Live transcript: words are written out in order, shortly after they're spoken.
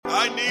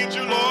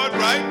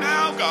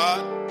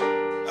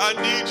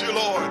I need you,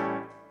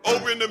 Lord.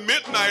 Over in the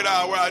midnight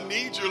hour, I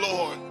need you,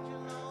 Lord.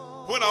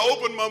 When I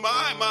open my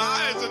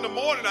eyes in the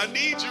morning, I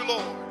need you,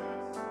 Lord.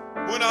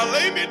 When I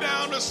lay me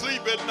down to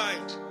sleep at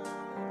night,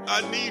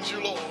 I need you,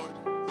 Lord.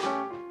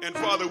 And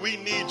Father, we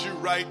need you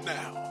right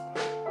now.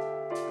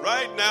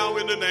 Right now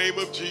in the name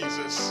of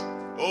Jesus.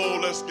 Oh,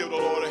 let's give the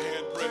Lord a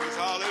hand praise.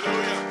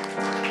 Hallelujah.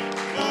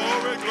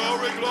 Glory,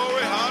 glory,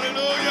 glory.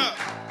 Hallelujah.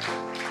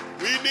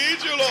 We need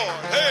you, Lord.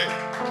 Hey,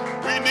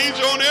 we need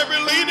you on every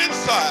leaning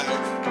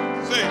side.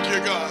 Thank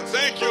you, God.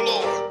 Thank you,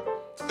 Lord.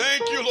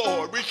 Thank you,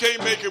 Lord. We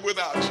can't make it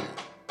without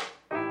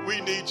you.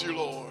 We need you,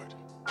 Lord.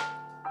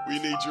 We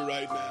need you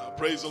right now.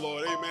 Praise the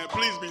Lord. Amen.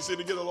 Please be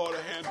seated. Give the Lord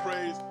a hand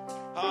praise.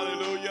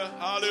 Hallelujah.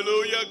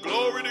 Hallelujah.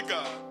 Glory to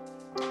God.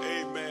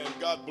 Amen.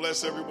 God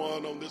bless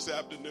everyone on this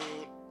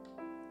afternoon.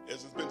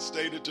 As has been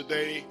stated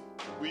today,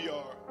 we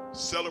are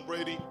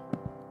celebrating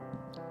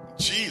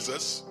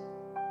Jesus,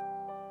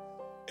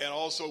 and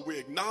also we're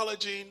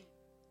acknowledging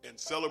and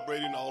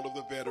celebrating all of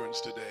the veterans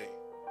today.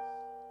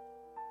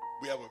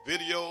 We have a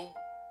video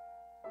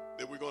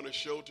that we're going to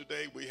show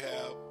today. We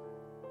have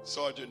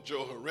Sergeant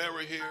Joe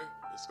Herrera here.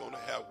 It's going to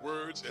have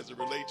words as it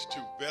relates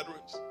to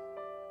veterans.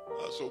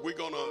 So we're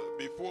going to,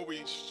 before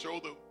we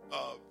show the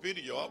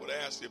video, I would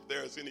ask if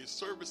there's any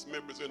service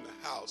members in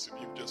the house.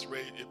 If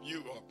you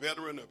are a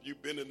veteran, if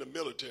you've been in the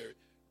military,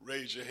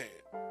 raise your hand.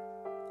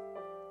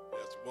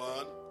 That's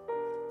 1,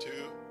 2.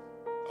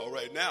 All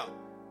right, now,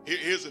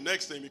 here's the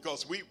next thing,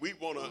 because we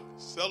want to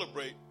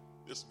celebrate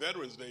this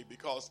Veterans Day,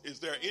 because is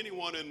there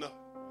anyone in the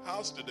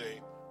house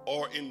today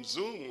or in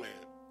Zoom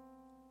land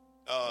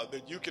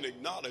that you can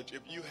acknowledge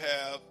if you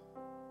have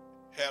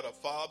had a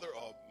father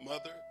or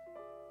mother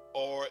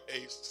or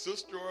a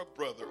sister or a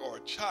brother or a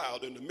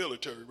child in the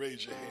military?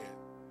 Raise your hand.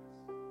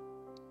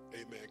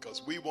 Amen.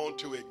 Because we want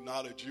to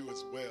acknowledge you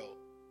as well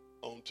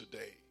on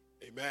today.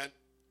 Amen.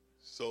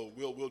 So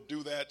we'll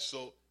do that.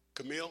 So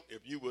Camille,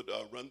 if you would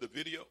run the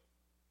video,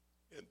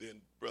 and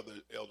then Brother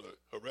Elder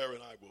Herrera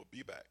and I will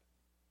be back.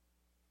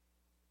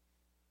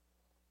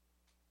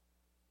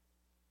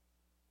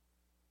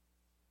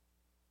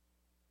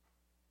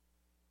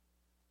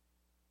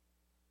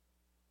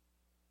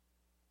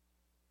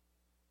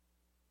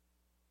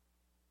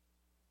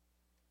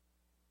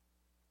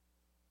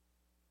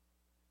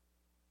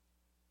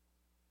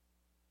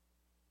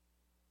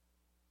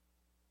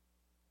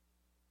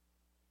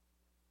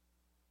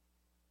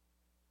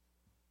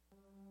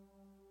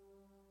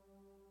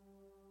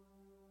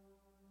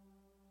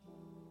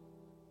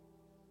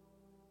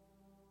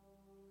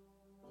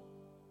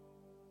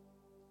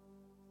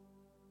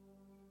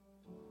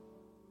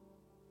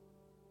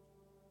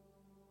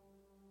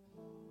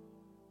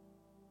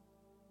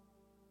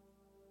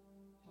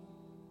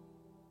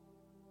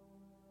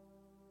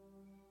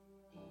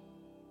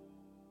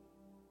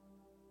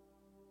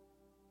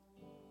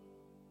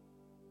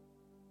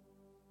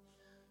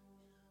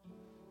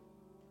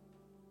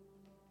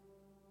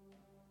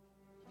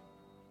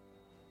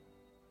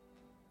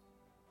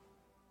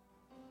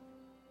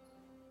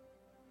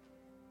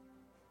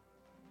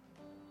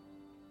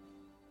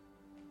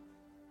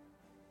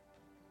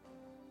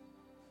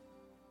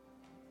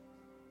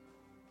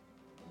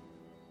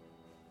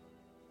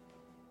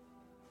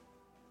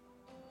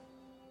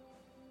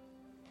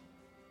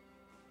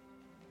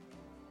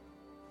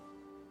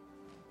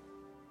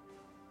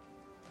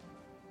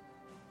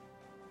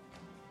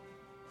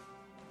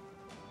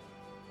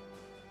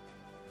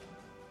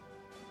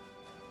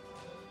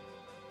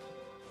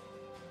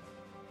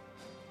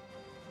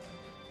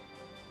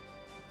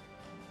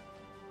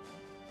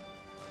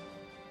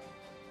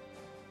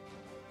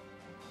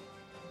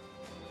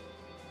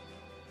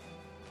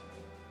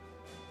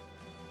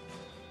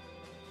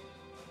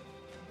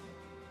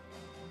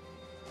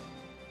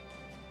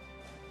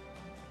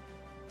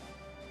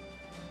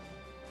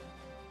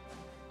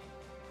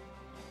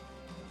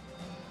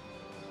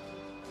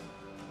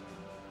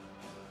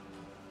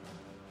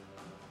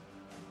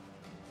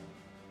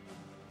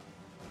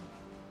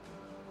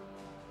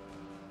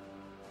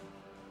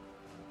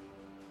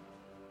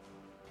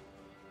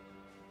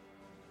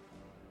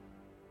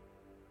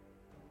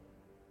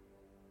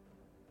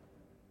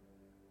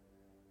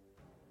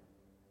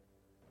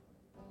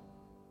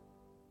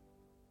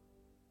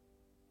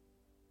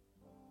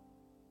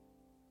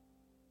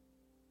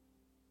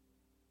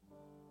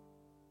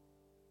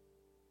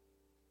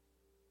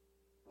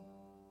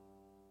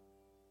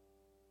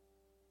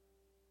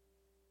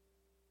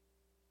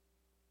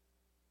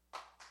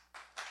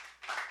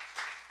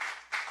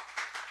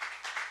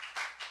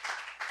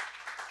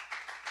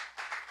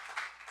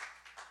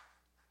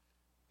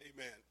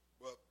 Amen.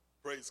 Well,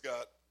 praise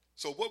God.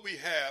 So what we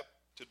have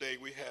today,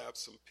 we have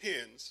some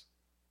pins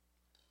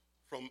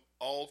from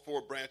all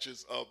 4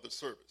 branches of the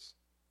service.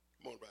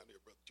 Come on around here,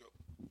 Brother Joe.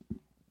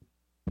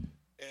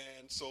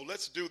 And so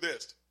let's do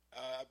this.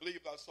 I believe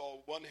I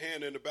saw one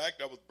hand in the back.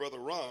 That was Brother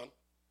Ron.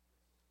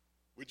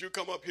 Would you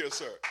come up here,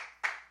 sir?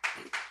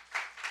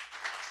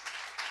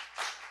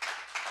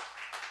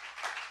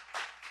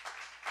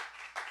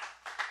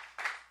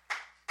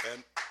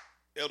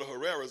 Elder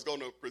Herrera is going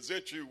to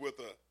present you with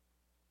a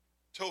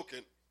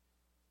token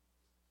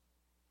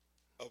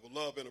of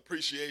love and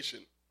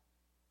appreciation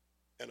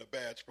and a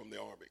badge from the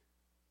Army.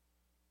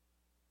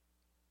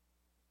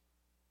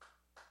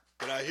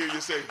 Can I hear you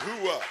say,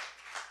 "Hoo-ah"? All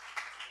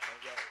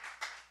right.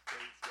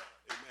 Praise God.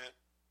 Amen.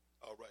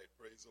 All right.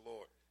 Praise the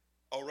Lord.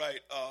 All right.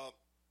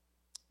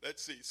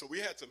 Let's see. So we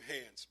had some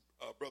hands.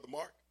 Brother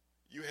Mark,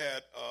 you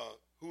had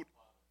who?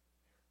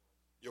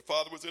 Your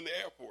father was in the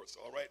Air Force.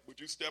 All right. Would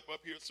you step up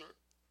here, sir?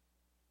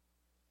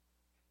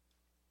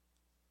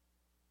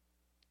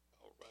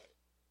 All right.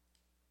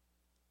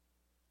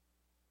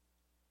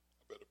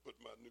 I better put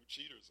my new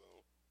cheaters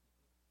on.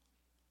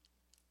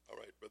 All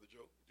right, Brother Joe,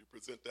 would you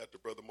present that to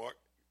Brother Mark?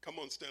 Come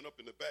on, stand up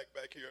in the back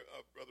here.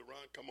 Brother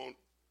Ron, come on.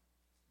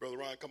 Brother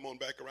Ron, come on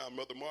back around.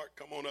 Mother Mark,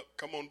 come on up.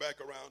 Come on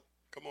back around.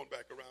 Come on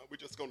back around. We're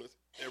just going to,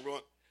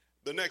 everyone.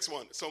 The next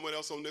one, someone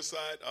else on this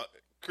side.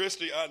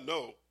 Christy, I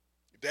know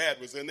Dad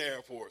was in the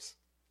Air Force.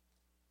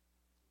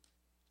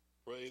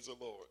 Praise the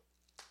Lord.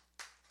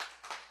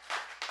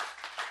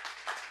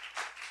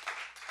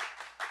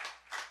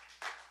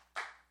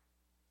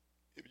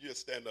 If you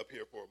just stand up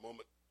here for a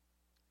moment.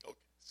 Okay.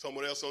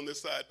 Someone else on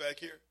this side back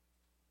here.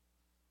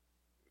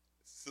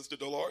 Sister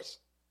Dolores.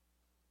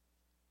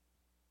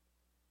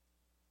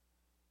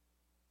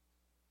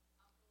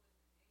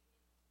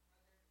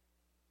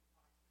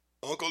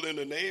 Uncle in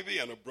the Navy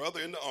and a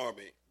brother in the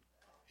Army.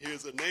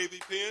 Here's a Navy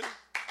pin.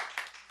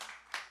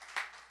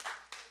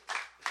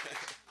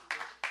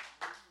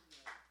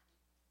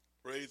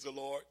 Praise the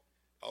Lord.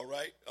 All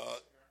right.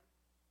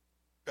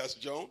 Pastor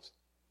Jones.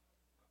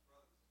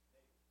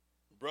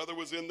 Brother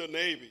was in the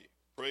Navy.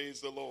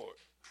 Praise the Lord.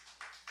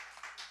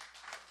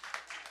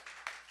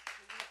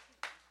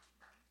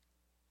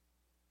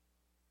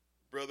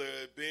 Brother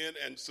Ben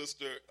and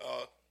Sister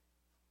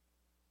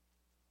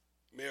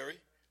Mary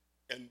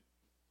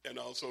and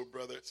also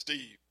Brother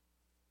Steve.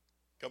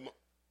 Come on.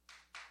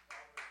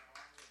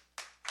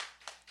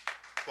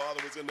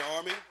 Father was in the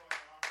Army,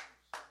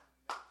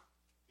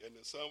 and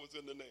the son was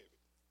in the Navy.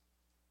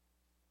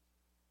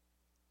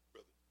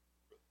 Brother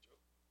Joe.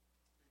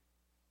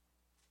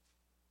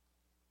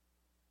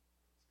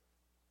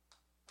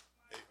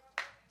 Hey.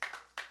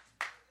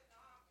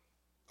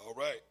 All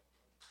right.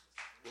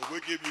 Well, we'll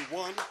give you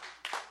one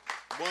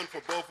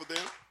for both of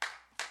them.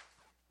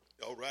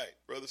 All right.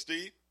 Brother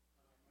Steve.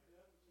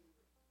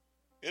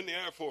 In the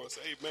Air Force.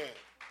 Amen.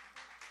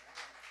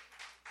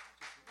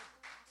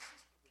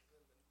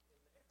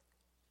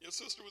 Your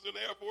sister was in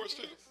the Air Force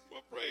too?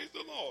 Well, praise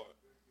the Lord.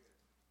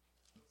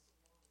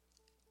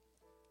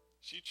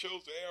 She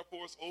chose the Air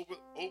Force over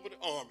the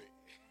Army.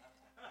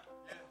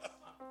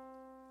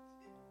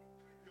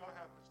 You all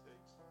have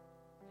mistakes.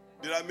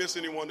 Did I miss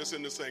anyone that's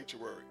in the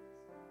sanctuary?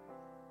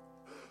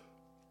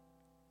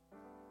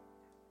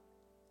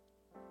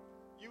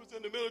 You was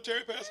in the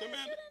military, Pastor Amanda?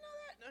 You didn't know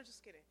that? No,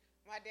 just kidding.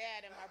 My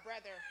dad and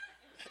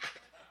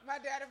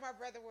my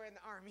brother were in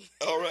the Army.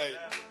 All right.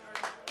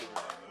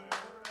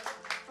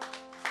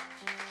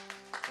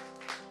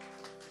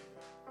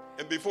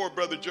 And before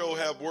Brother Joe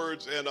have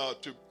words and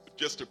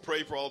to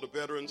pray for all the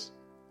veterans,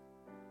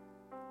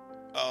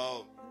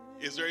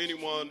 is there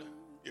anyone,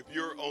 if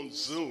you're on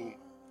Zoom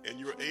and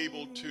you're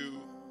able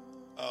to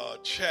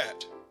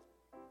chat,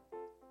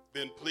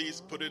 then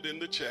please put it in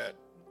the chat,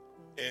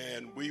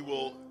 and we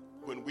will,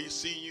 when we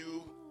see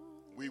you,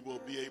 we will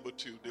be able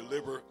to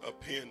deliver a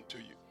pen to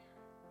you.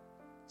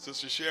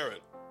 Sister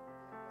Sharon.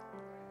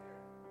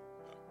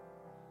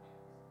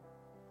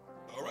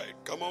 All right,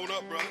 come on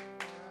up, brother.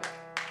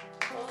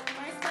 Both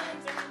my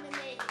sons are in the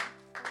Navy.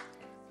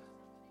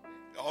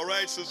 All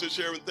right, Sister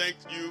Sharon, thank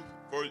you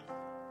for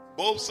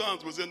both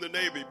sons was in the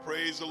Navy.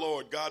 Praise the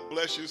Lord. God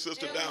bless you,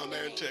 sister, down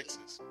there in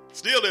Texas.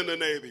 Still in the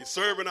Navy,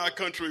 serving our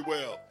country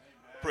well.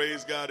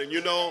 Praise God. And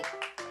you know,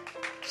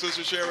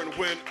 Sister Sharon,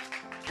 when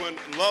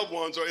loved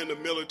ones are in the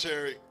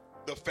military,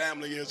 the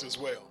family is as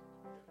well.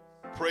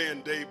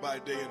 Praying day by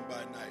day and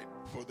by night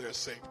for their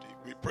safety.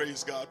 We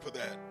praise God for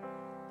that.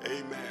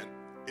 Amen.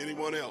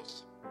 Anyone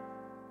else?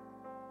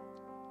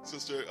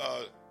 Sister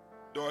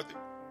Dorothy?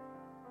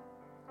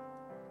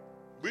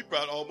 We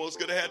probably almost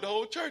could have had the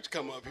whole church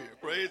come up here.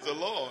 Praise the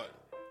Lord.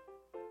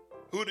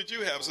 Who did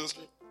you have,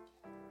 sister?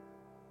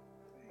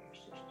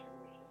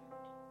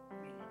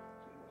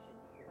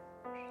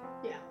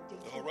 Yeah.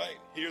 All right.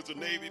 Here's a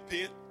Navy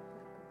pin.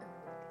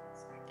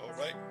 All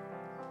right.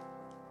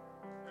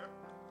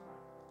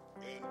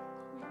 And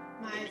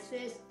My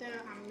sister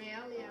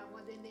Amelia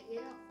was in the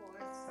Air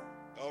Force.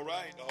 all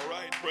right. All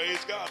right.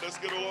 Praise God. Let's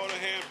give the Lord a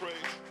hand praise.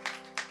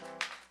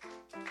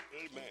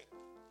 Amen.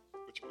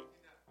 Which one?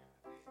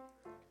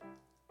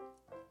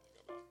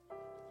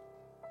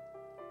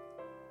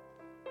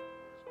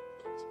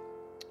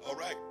 All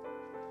right.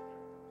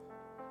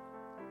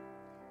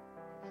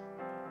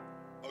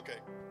 Okay.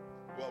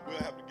 Well, we'll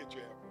have to get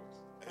your Air Force.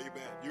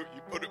 Amen. You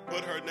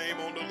put her name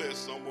on the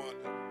list. Someone,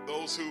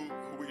 those who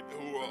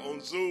are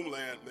on Zoom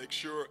land, make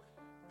sure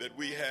that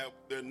we have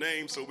their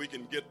name so we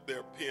can get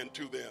their pen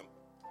to them.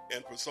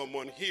 And for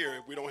someone here,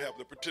 if we don't have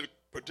the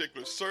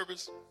particular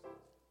service,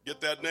 Get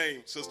that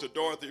name, Sister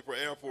Dorothy for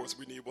Air Force.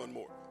 We need one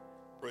more.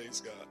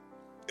 Praise God.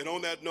 And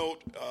on that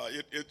note,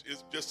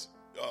 it's just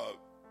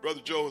Brother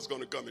Joe is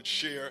going to come and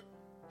share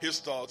his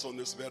thoughts on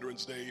this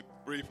Veterans Day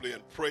briefly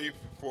and pray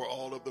for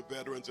all of the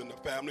veterans and the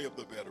family of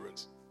the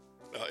veterans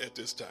at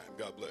this time.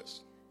 God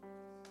bless.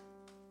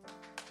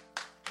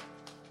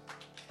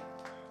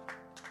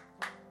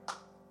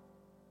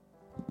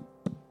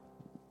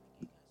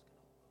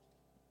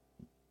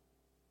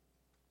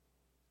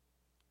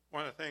 I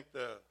want to thank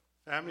the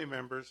family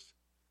members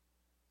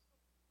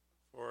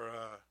for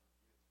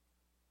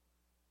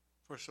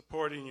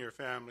supporting your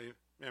family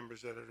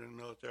members that are in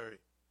the military.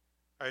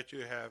 I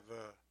too have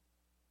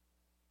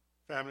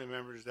family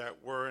members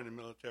that were in the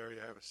military.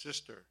 I have a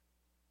sister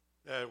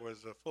that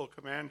was a full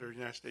commander in the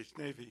United States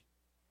Navy.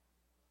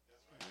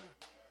 Yeah.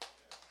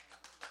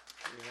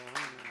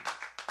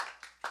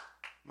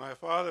 My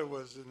father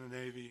was in the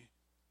Navy,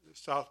 the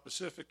South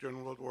Pacific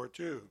during World War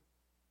II.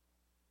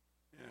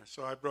 Yeah,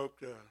 so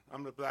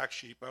I'm the black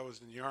sheep. I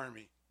was in the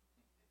Army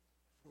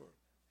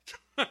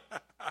for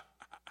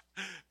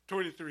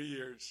 23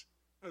 years.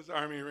 I was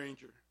Army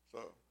Ranger,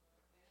 so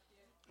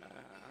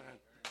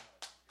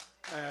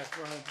I had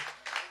fun.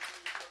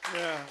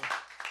 Yeah.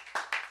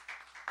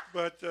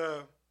 But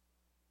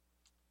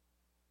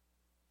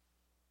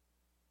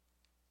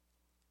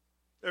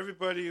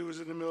everybody who was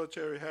in the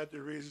military had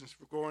their reasons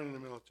for going in the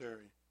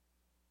military.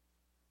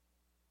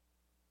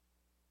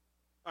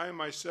 I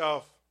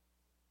myself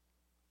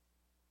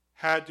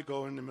had to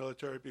go in the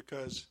military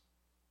because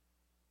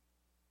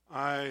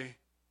I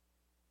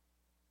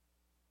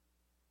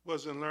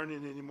wasn't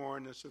learning anymore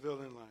in the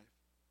civilian life.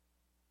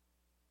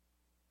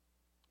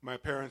 My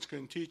parents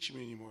couldn't teach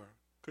me anymore,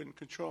 couldn't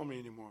control me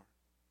anymore.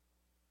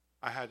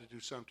 I had to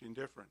do something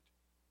different.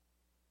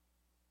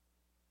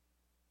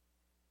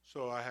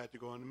 So I had to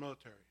go in the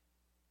military.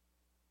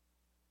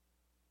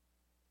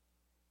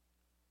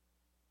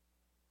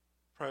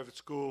 Private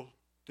school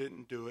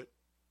didn't do it.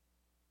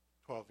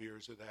 12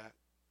 years of that.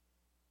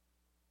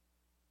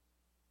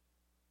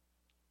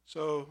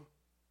 So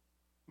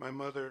my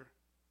mother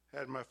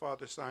had my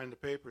father sign the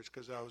papers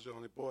because I was the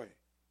only boy.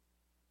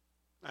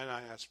 And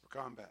I asked for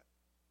combat.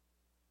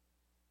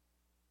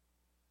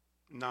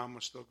 Mom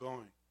was still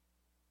going.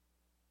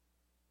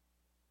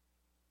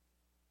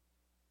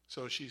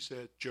 So she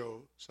said,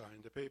 Joe,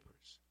 sign the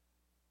papers.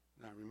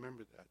 And I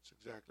remember that's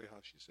exactly how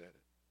she said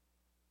it.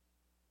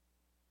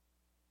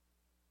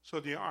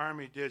 So the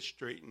Army did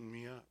straighten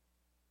me up.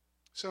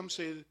 Some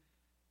say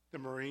the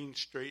Marines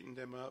straightened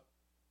them up.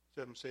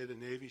 Some say the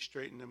Navy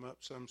straightened them up.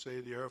 Some say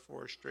the Air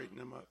Force straightened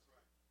them up.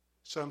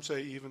 Some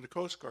say even the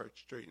Coast Guard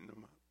straightened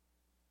them up.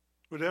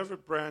 Whatever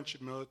branch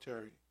of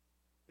military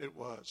it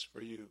was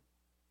for you,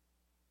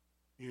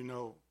 you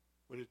know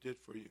what it did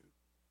for you.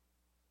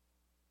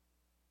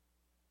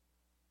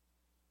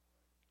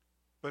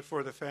 But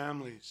for the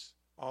families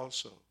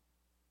also,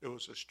 it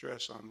was a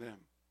stress on them.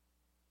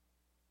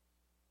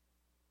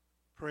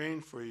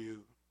 Praying for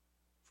you,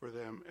 for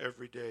them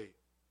every day.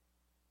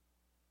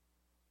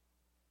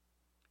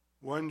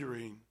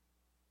 Wondering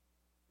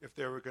if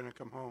they were going to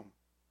come home.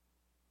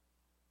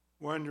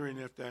 Wondering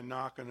if that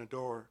knock on the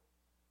door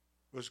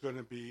was going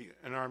to be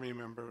an Army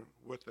member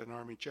with an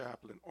Army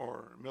chaplain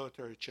or a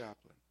military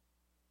chaplain.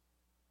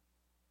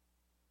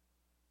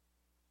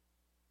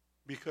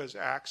 Because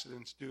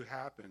accidents do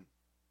happen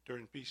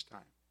during peacetime.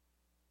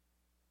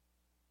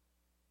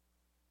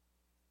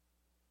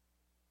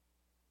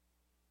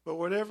 But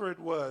whatever it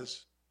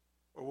was,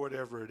 or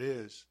whatever it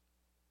is,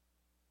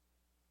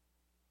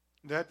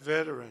 that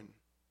veteran,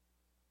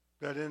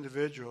 that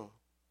individual,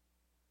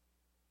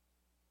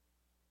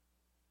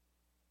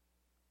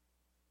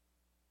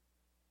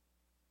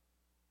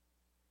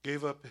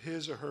 gave up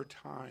his or her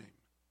time,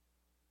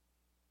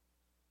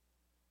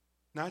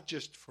 not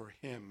just for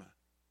him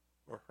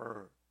or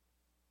her,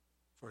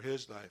 for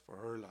his life or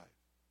her life,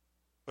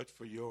 but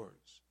for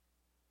yours.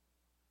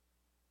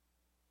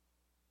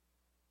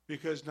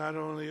 Because not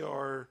only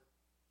are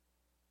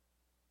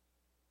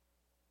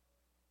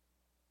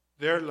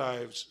their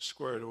lives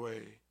squared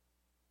away,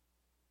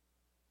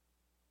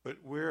 but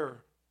we're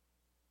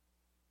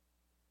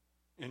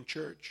in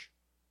church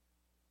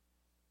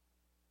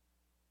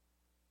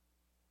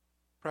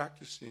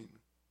practicing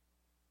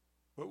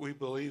what we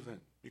believe in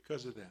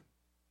because of them.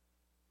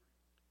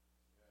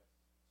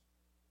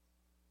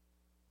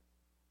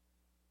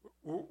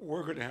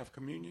 We're going to have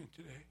communion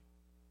today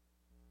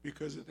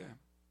because of them.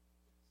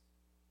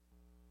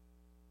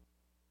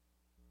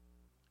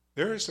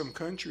 There are some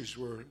countries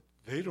where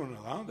they don't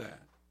allow that.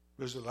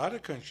 There's a lot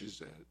of countries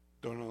that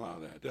don't allow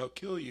that. They'll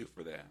kill you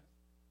for that.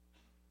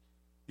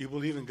 You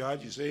believe in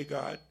God, you say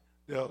God,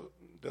 they'll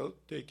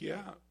take you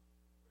out.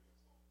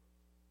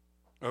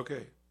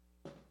 Okay.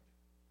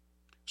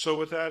 So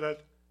with that, I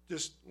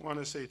just want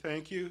to say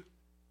thank you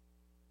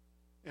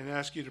and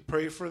ask you to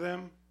pray for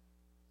them.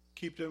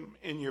 Keep them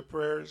in your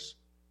prayers.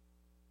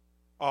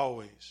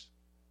 Always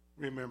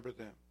remember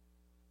them.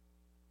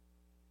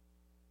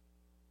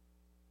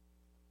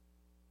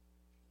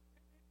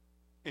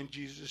 In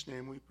Jesus'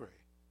 name we pray.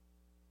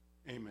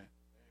 Amen.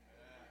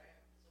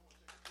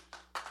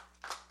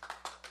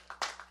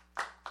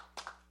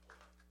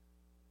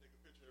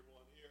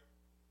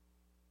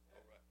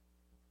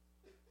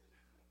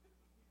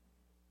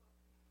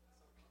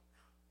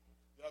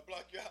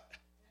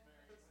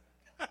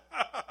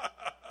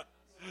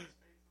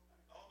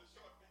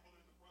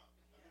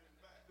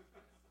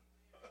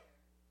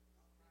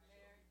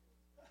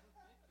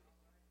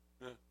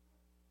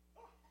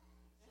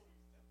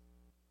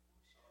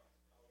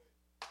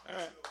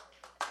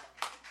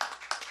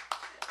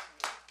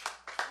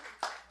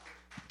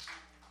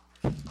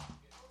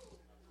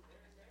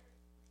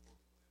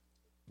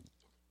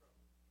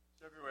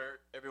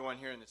 Everyone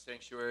here in the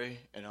sanctuary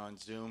and on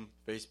Zoom,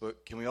 Facebook,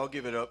 can we all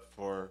give it up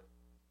for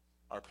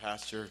our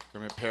pastor,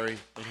 Kermit Perry,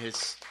 and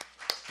his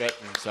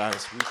veteran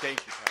size? We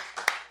thank you,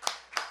 Pastor.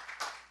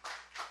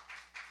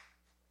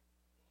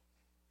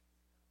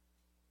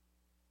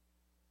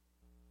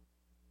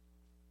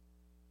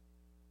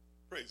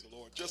 Praise the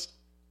Lord. Just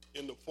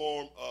in the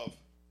form of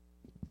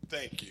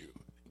thank you.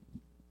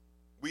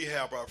 We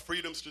have our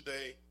freedoms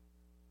today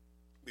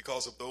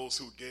because of those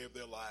who gave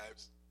their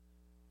lives.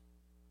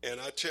 And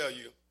I tell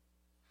you,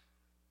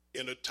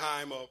 in a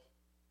time of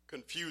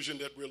confusion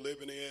that we're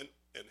living in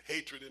and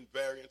hatred and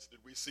variance that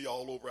we see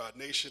all over our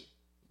nation,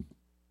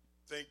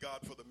 thank God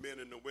for the men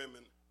and the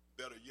women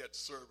that are yet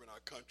serving our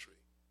country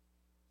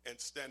and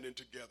standing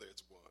together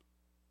as one.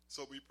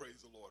 So we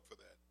praise the Lord for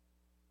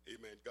that.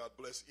 Amen. God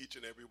bless each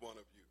and every one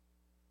of you.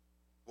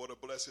 What a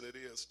blessing it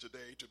is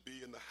today to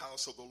be in the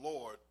house of the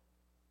Lord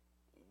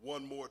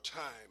one more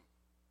time.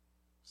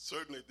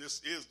 Certainly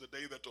this is the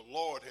day that the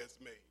Lord has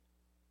made.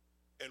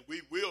 And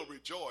we will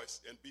rejoice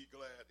and be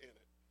glad in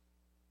it.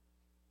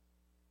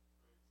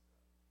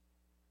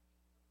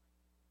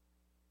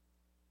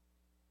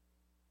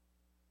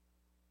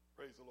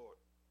 Praise the Lord.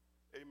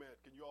 Amen.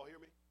 Can you all hear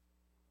me?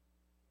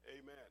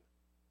 Amen.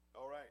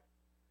 All right.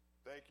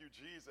 Thank you,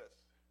 Jesus.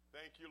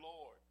 Thank you,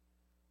 Lord.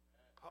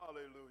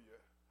 Hallelujah.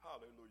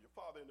 Hallelujah.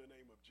 Father, in the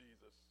name of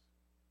Jesus,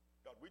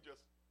 God, we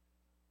just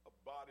a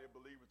body of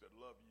believers that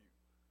love you.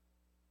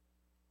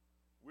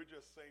 We're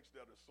just saints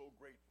that are so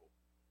grateful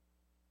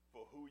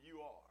for who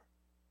you are.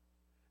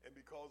 And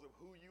because of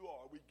who you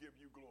are, we give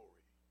you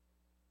glory.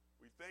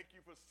 We thank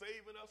you for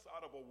saving us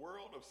out of a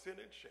world of sin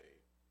and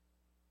shame.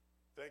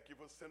 Thank you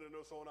for sending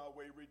us on our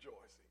way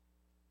rejoicing.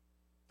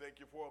 Thank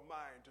you for a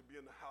mind to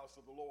be in the house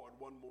of the Lord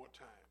one more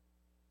time.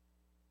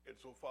 And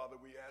so, Father,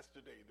 we ask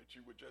today that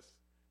you would just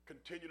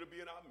continue to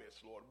be in our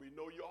midst, Lord. We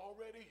know you're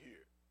already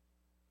here.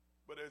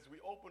 But as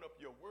we open up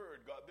your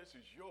word, God, this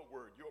is your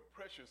word, your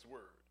precious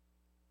word.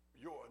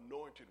 Your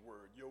anointed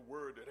word, your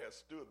word that has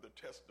stood the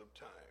test of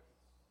time,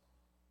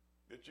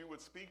 that you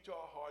would speak to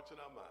our hearts and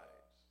our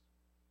minds,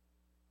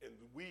 and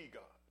we,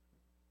 God,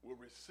 will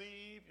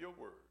receive your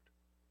word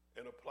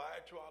and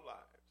apply it to our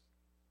lives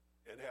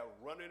and have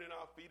running in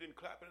our feet and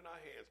clapping in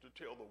our hands to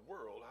tell the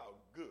world how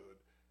good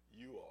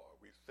you are.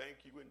 We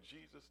thank you in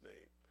Jesus'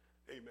 name.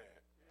 Amen.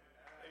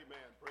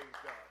 Amen. Praise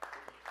God.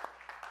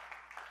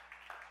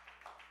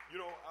 You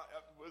know,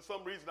 for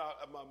some reason,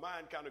 my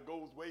mind kind of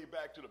goes way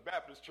back to the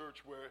Baptist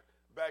church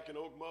back in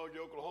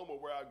Okmulgee, Oklahoma,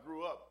 where I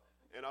grew up.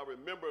 And I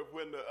remember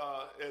when,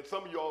 and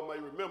some of y'all may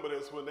remember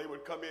this, when they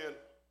would come in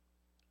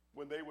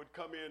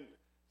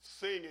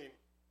singing,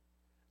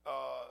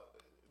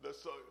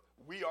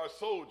 "We Are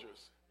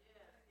Soldiers"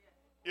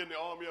 in the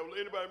army of,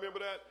 anybody remember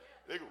that?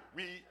 They go,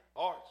 "We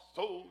are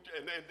soldiers,"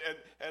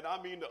 and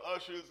I mean the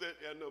ushers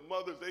and the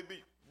mothers, they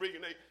be bringing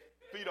their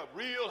feet up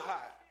real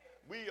high.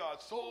 We are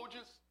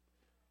soldiers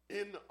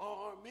in the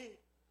army.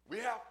 We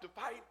have to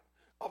fight,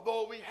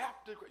 although we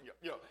have to,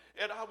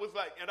 And I was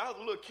like, and I was a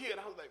little kid,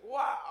 I was like,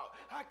 wow,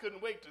 I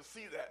couldn't wait to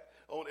see that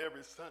on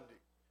every Sunday.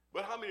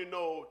 But how many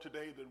know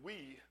today that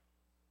we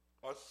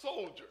are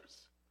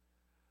soldiers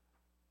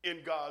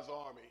in God's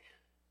army?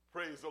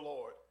 Praise the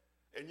Lord.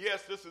 And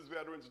yes, this is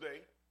Veterans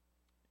Day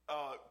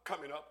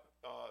coming up.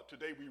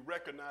 Today we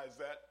recognize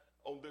that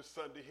on this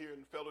Sunday here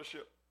in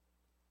fellowship.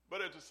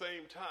 But at the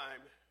same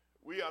time,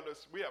 we have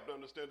to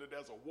understand that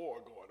there's a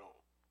war going on.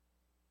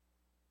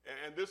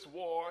 And this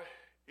war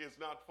is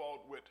not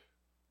fought with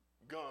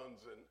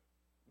guns and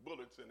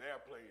bullets and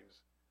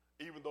airplanes,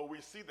 even though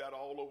we see that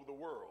all over the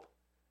world.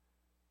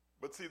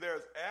 But see,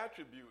 there's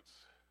attributes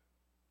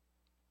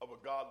of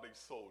a godly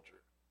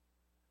soldier.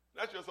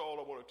 That's just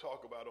all I want to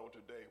talk about on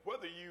today.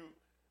 Whether you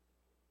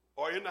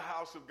are in the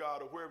house of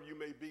God or wherever you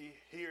may be,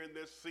 hearing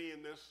this,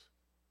 seeing this,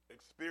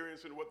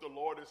 experiencing what the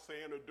Lord is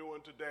saying or doing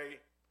today,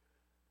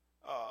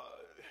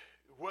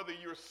 whether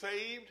you're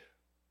saved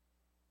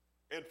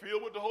and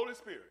filled with the Holy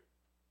Spirit,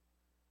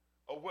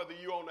 or whether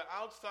you're on the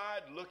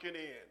outside looking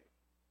in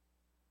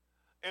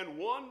and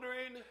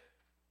wondering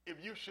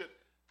if you should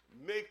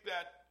make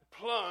that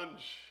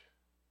plunge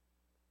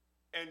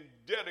and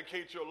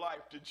dedicate your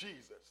life to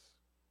Jesus.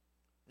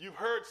 You've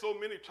heard so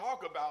many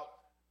talk about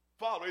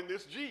following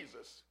this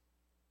Jesus.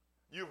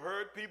 You've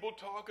heard people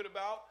talking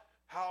about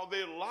how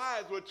their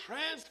lives were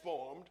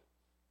transformed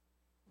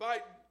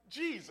by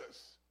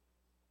Jesus,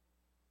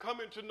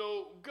 coming to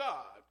know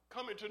God,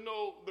 coming to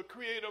know the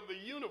creator of the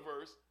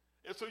universe.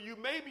 And so you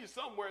may be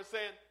somewhere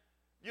saying,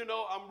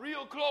 I'm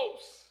real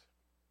close.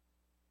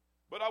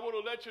 But I want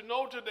to let you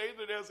know today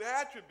that there's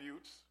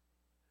attributes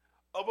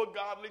of a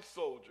godly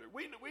soldier.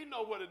 We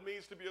know what it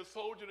means to be a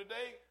soldier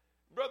today.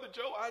 Brother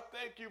Joe, I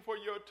thank you for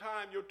your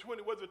time, your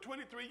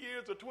 23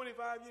 years or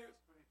 25 years?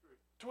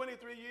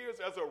 23 years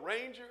as a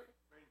ranger,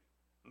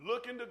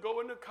 looking to go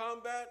into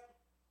combat.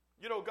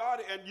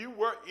 God, and you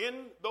were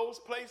in those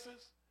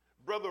places.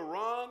 Brother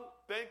Ron,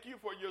 thank you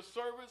for your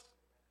service.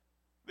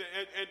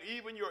 And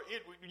even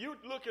you're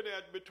looking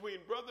at between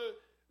Brother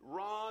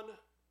Ron,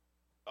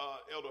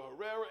 Elder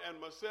Herrera,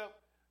 and myself,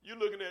 you're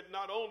looking at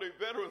not only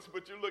veterans,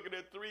 but you're looking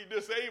at 3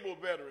 disabled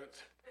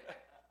veterans.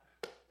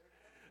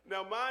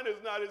 Now, mine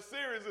is not as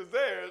serious as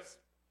theirs,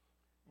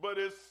 but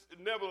it's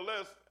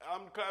nevertheless,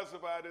 I'm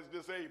classified as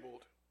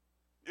disabled.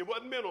 It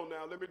wasn't mental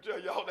now, let me tell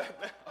y'all that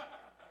now.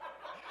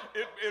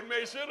 It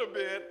may should have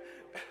been.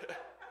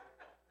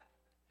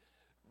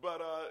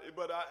 But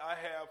I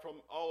have,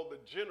 from all the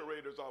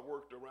generators I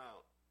worked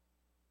around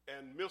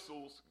and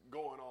missiles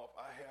going off,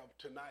 I have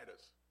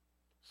tinnitus.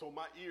 So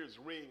my ears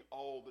ring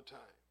all the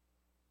time.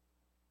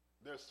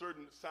 There's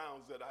certain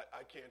sounds that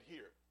I can't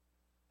hear.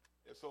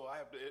 And so I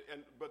have to,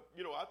 but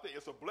I think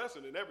it's a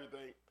blessing in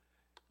everything,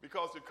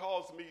 because it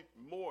calls me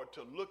more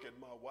to look at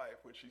my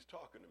wife when she's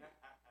talking to me.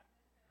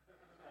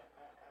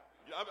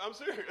 I'm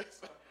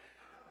serious.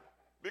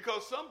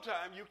 Because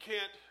sometimes you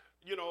can't,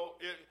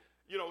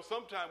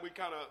 sometimes we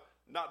kind of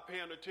not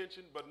paying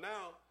attention, but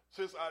now,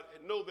 since I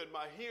know that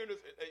my hearing is,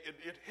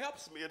 it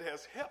helps me, it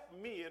has helped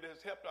me, it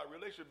has helped our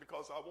relationship,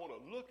 because I want to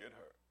look at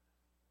her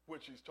when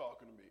she's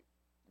talking to me.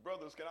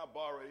 Brothers, can I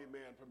borrow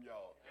amen from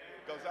y'all?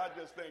 Because I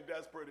just think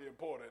that's pretty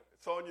important.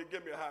 Sonia,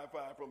 give me a high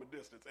five from a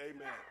distance.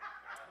 Amen.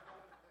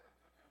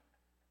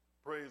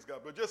 Praise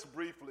God. But just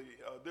briefly,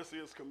 this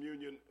is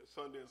Communion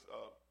Sunday, as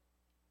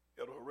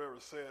Elder Herrera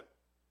said.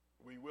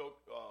 We will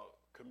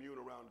commune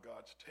around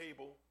God's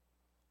table.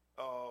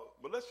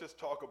 But let's just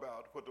talk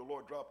about what the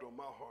Lord dropped on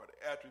my heart,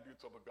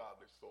 attributes of a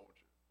godly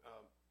soldier.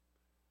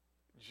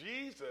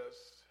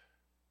 Jesus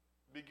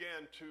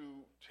began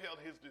to tell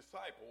his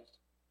disciples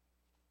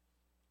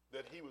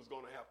that he was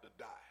going to have to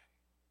die,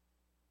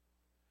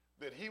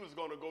 that he was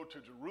going to go to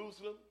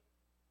Jerusalem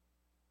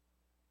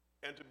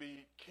and to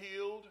be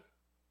killed,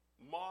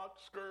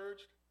 mocked,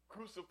 scourged,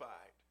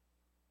 crucified.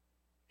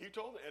 He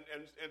told them,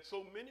 and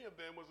so many of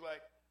them was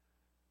like,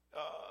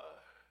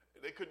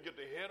 they couldn't get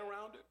their head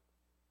around it.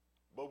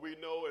 But we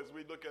know, as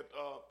we look at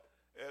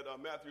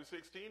Matthew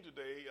 16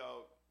 today,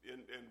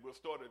 and we'll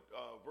start at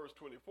verse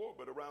 24,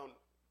 but around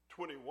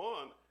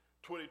 21,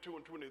 22,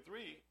 and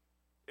 23,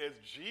 as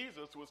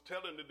Jesus was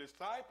telling the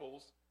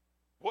disciples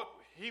what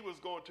he was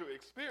going to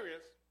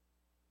experience,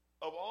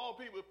 of all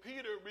people,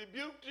 Peter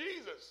rebuked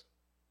Jesus.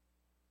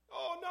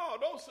 Oh, no,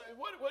 don't say,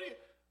 what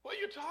are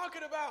you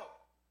talking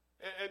about?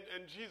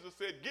 And Jesus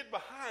said, get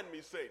behind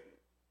me, Satan,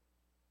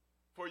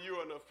 for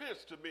you're an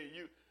offense to me.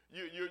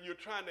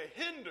 You're trying to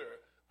hinder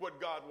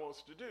what God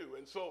wants to do.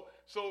 And so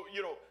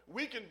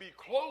we can be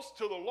close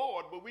to the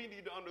Lord, but we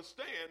need to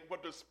understand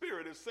what the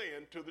Spirit is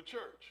saying to the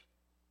church.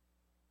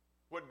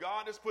 What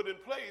God has put in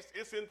place,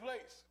 it's in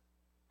place.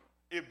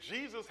 If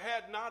Jesus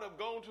had not have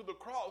gone to the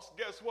cross,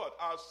 guess what?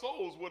 Our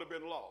souls would have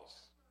been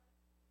lost.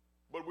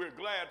 But we're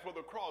glad for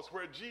the cross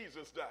where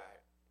Jesus died.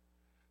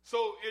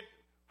 So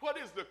what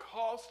is the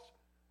cost?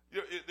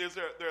 There's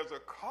a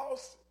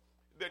cost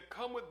that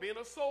come with being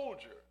a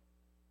soldier.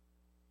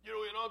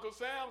 In Uncle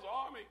Sam's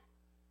army,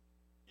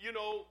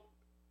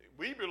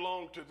 we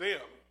belong to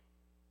them.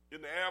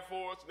 In the Air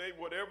Force, Navy,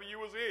 whatever you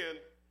was in,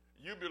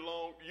 you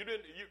belong. You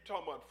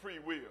talking about free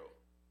will.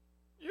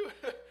 In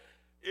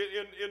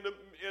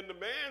the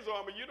man's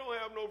army, you don't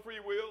have no free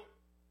will.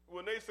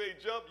 When they say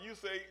jump, you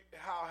say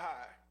how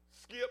high.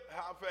 Skip,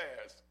 how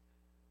fast.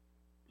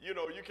 You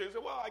can say,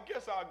 well, I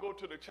guess I'll go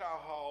to the chow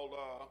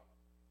hall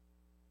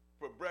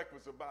for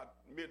breakfast about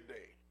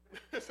midday.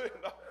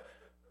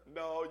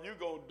 No, you're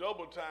going to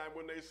double time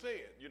when they say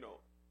it,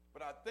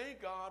 But I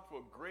thank God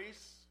for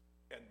grace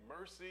and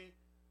mercy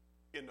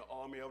in the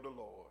army of the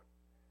Lord.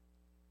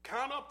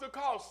 Count up the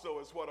cost, though,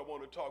 is what I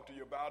want to talk to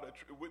you about.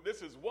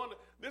 This is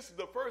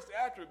the first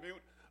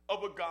attribute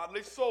of a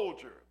godly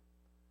soldier.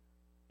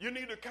 You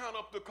need to count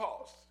up the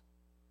cost.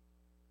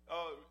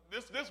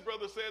 This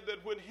brother said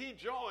that when he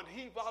joined,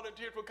 he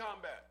volunteered for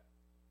combat.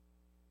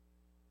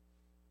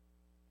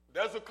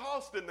 There's a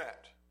cost in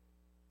that.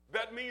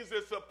 That means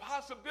there's a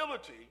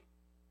possibility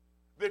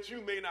that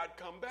you may not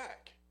come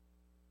back.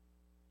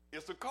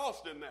 It's a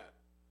cost in that.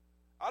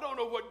 I don't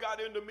know what got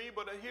into me,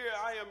 but here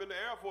I am in the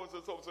Air Force,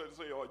 and so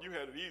say, oh, you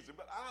had it easy.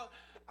 But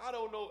I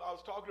don't know. I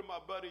was talking to my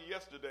buddy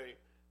yesterday,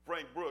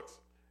 Frank Brooks,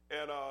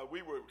 and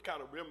we were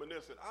kind of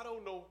reminiscing. I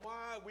don't know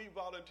why we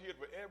volunteered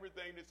for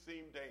everything that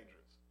seemed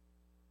dangerous.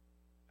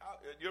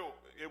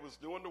 It was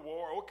during the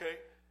war. Okay,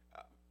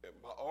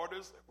 my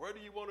orders, where do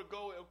you want to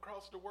go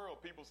across the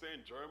world? People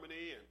saying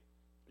Germany and,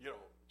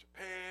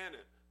 Japan.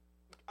 And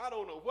I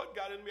don't know what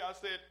got in me. I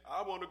said,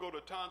 I want to go to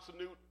Tan Son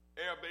Nhut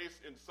Air Base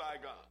in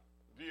Saigon,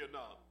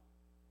 Vietnam.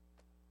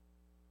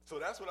 So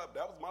that was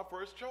my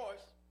first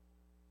choice.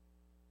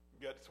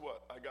 Guess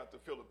what? I got the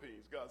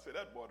Philippines. God said,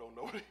 that boy don't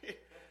know what he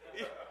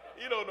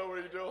don't know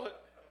what he's doing.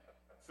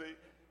 See,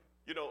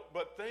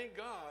 but thank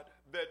God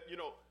that,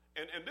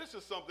 and this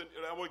is something,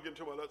 and I won't get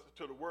into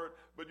the word,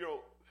 but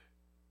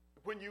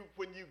when you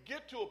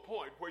get to a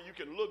point where you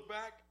can look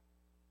back,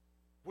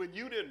 when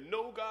you didn't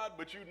know God,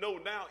 but you know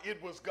now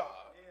it was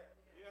God.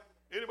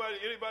 Yeah.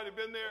 Anybody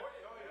been there? Oh,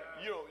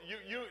 yeah.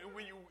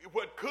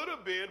 What could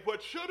have been,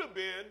 what should have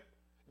been,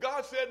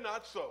 God said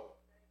not so.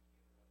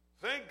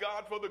 Thank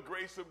God for the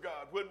grace of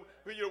God. When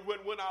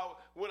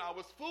I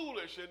was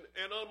foolish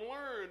and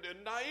unlearned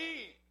and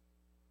naive,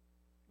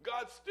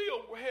 God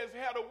still has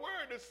had a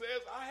word that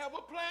says, I have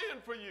a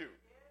plan for you.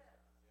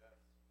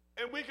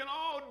 And we can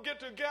all get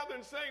together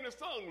and sing the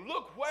song,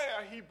 look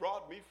where he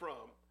brought me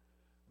from.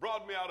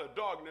 Brought me out of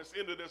darkness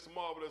into this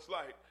marvelous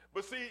light.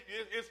 But see,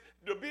 it's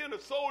to be in a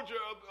soldier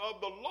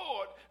of the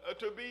Lord,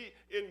 to be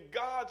in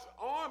God's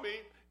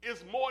army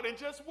is more than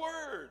just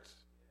words.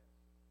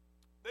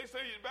 They say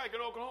back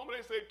in Oklahoma,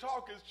 they say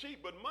talk is cheap,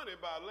 but money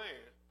buy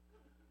land.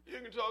 You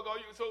can talk all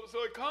you,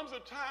 so it comes a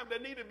time there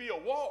need to be a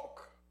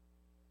walk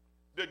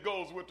that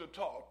goes with the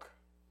talk.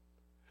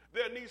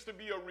 There needs to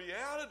be a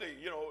reality.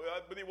 You know, I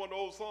believe one of the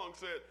old songs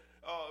said,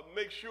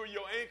 make sure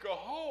your anchor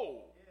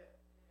holds.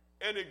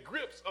 And it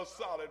grips a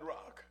solid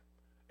rock.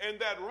 And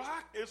that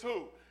rock is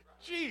who?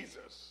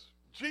 Jesus.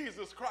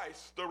 Jesus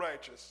Christ, the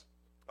righteous.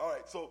 All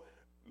right, so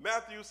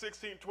Matthew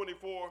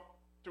 16:24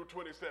 through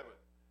 27.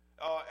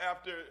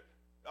 After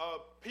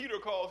Peter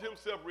calls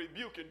himself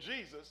rebuking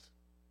Jesus,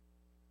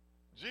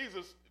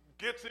 Jesus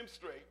gets him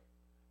straight.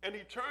 And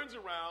he turns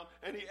around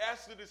and he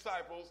asks the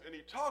disciples and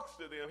he talks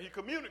to them. He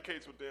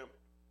communicates with them.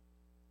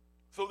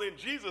 So then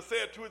Jesus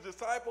said to his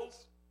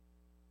disciples,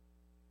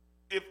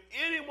 if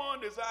anyone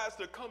desires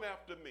to come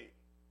after me,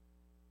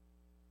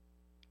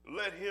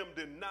 let him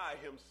deny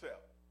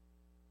himself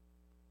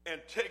and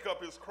take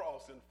up his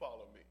cross and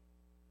follow me.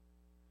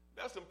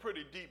 That's some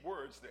pretty deep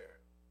words there.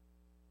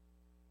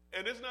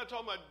 And it's not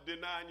talking about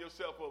denying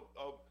yourself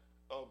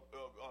of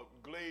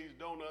glazed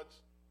donuts,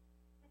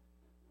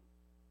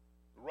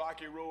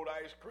 Rocky Road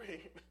ice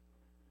cream,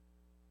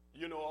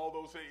 you know, all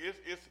those things.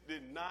 It's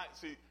deny.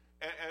 See,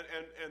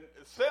 and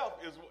self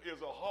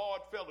is a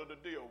hard fella to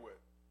deal with.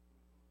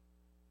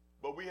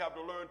 But we have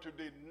to learn to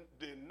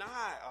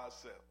deny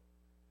ourselves.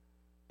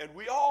 And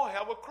we all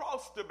have a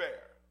cross to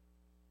bear.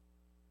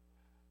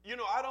 You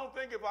know, I don't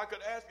think if I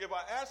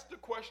asked the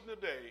question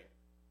today,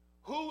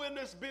 who in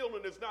this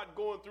building is not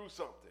going through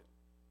something?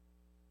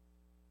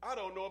 I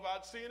don't know if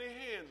I'd see any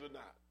hands or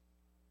not.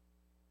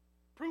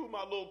 Prove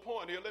my little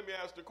point here. Let me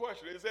ask the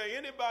question. Is there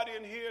anybody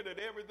in here that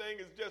everything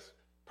is just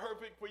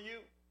perfect for you?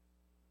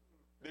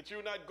 That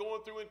you're not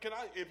going through? And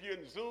if you're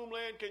in Zoom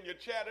land, can you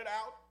chat it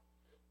out?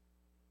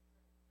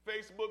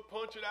 Facebook,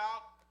 punch it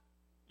out.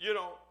 You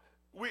know,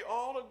 we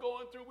all are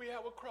going through, we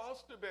have a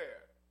cross to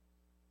bear.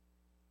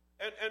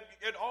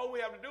 And all we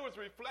have to do is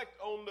reflect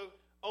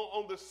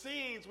on the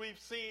scenes we've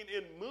seen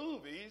in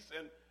movies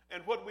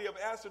and what we have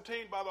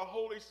ascertained by the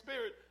Holy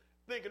Spirit,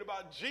 thinking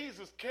about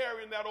Jesus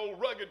carrying that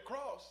old rugged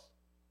cross.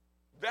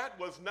 That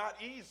was not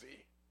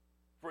easy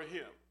for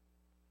him.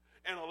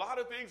 And a lot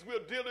of things we're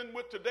dealing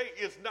with today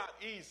is not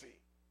easy.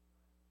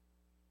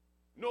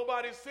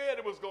 Nobody said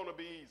it was going to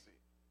be easy.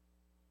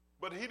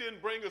 But he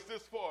didn't bring us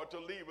this far to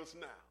leave us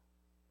now.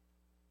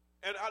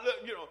 And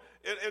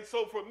and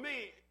so for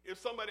me, if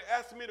somebody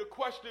asks me the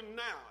question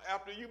now,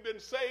 after you've been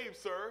saved,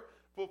 sir,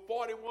 for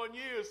 41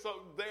 years,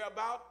 so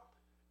thereabout,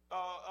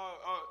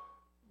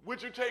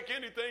 would you take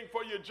anything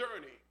for your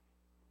journey?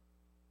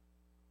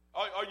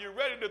 Are you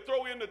ready to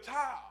throw in the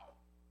towel?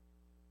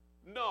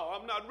 No,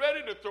 I'm not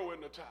ready to throw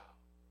in the towel.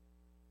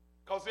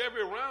 Because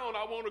every round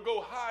I want to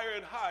go higher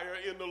and higher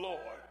in the Lord.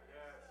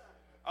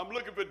 I'm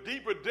looking for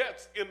deeper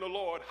depths in the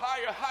Lord,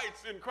 higher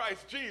heights in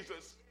Christ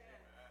Jesus.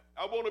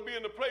 I want to be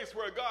in the place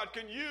where God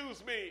can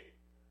use me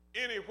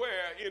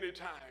anywhere,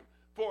 anytime,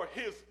 for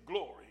his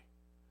glory.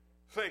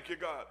 Thank you,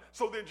 God.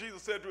 So then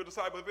Jesus said to his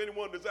disciples, if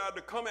anyone desired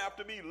to come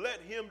after me, let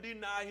him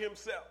deny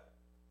himself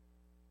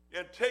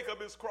and take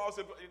up his cross.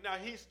 Now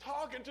he's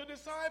talking to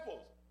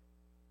disciples.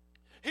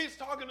 He's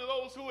talking to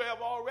those who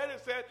have already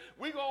said,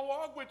 we're going to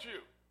walk with you.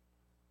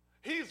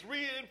 He's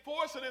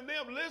reinforcing in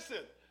them,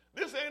 listen,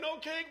 this ain't no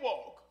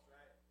cakewalk.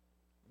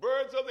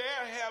 Birds of the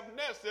air have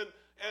nests, and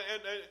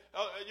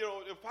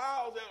the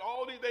fowls and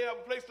all these, they have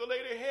a place to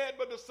lay their head,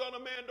 but the Son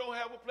of Man don't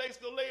have a place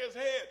to lay his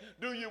head.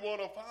 Do you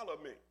want to follow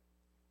me?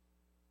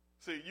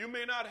 See, you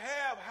may not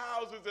have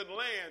houses and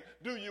land.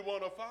 Do you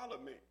want to follow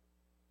me?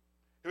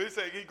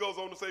 He goes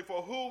on to say,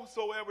 for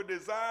whosoever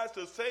desires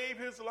to save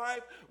his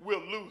life will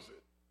lose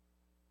it.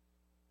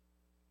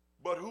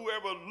 But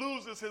whoever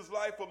loses his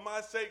life for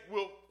my sake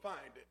will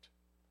find it.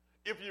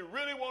 If you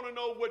really want to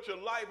know what your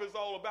life is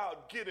all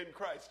about, get in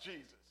Christ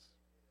Jesus.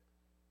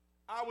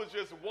 I was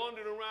just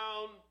wandering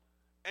around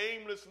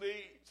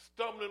aimlessly,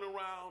 stumbling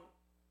around,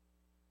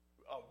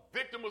 a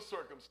victim of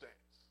circumstance.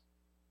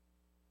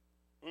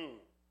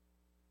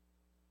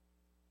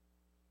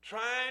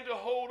 Trying to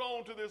hold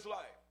on to this life.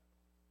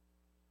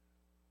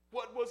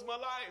 What was my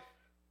life?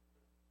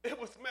 It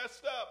was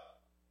messed up.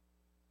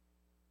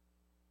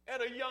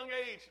 At a young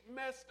age,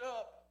 messed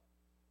up.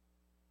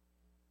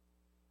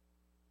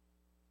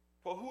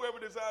 For whoever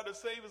desires to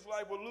save his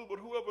life will lose, but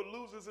whoever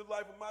loses his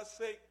life for my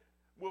sake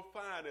will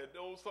find it. The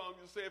old song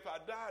used to say, if I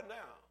die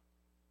now,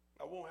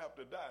 I won't have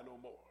to die no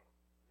more.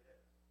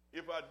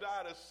 If I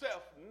die to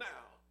self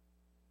now,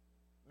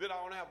 then I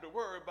don't have to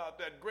worry about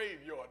that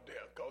graveyard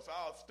death, because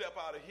I'll step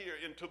out of here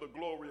into the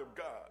glory of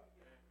God.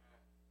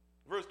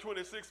 Verse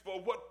 26, for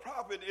what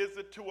profit is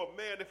it to a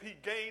man if he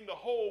gain the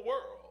whole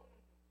world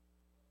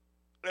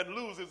and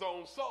lose his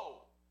own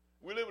soul?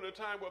 We live in a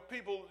time where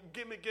people,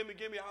 give me,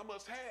 I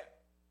must have.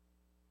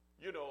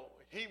 You know,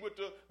 he with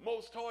the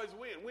most toys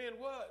win. Win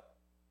what?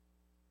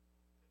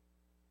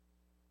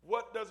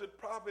 What does it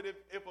profit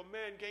if a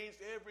man gains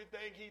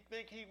everything he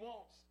think he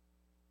wants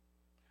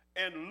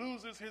and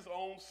loses his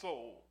own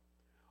soul?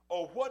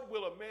 Or what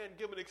will a man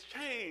give in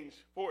exchange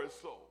for his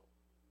soul?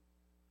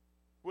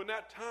 When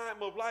that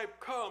time of life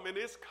come, and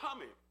it's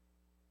coming,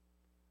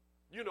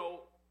 you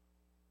know,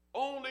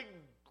 only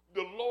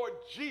the Lord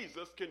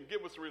Jesus can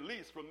give us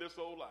release from this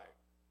old life.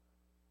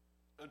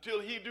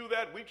 Until he do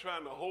that, we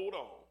trying to hold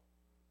on.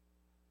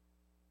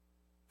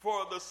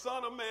 For the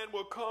Son of Man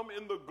will come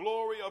in the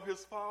glory of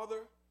his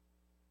Father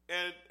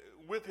and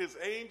with his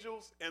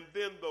angels, and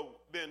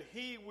then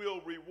he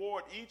will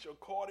reward each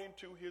according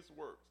to his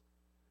works.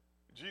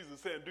 Jesus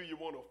said, do you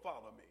want to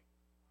follow me?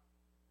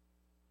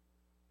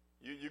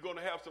 You're going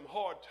to have some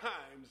hard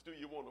times. Do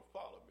you want to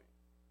follow me?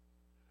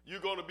 You're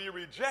going to be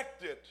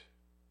rejected.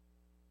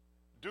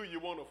 Do you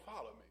want to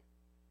follow me?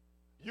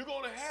 You're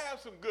going to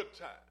have some good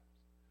times.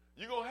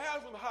 You're going to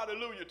have some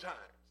hallelujah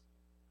times.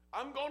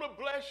 I'm going to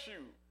bless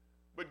you.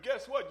 But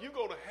guess what? You're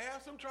going to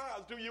have some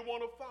trials. Do you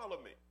want to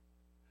follow me?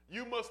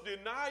 You must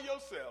deny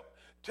yourself,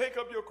 take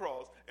up your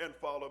cross, and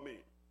follow me.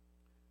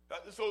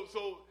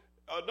 So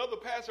another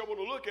passage I want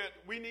to look at,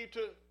 we need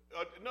to,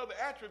 another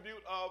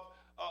attribute of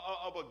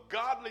a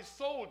godly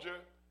soldier,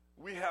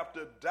 we have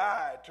to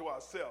die to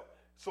ourselves.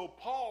 So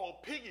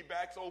Paul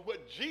piggybacks on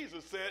what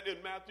Jesus said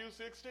in Matthew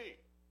 16.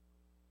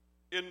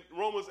 In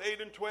Romans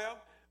 8 and 12,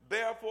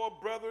 therefore,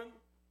 brethren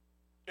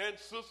and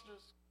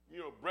sisters, you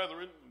know,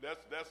 brethren,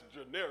 that's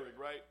generic,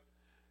 right?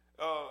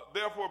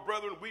 Therefore,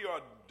 brethren, we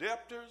are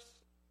debtors,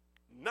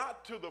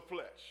 not to the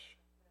flesh,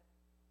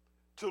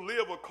 to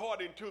live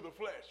according to the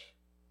flesh.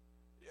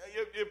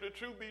 If the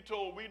truth be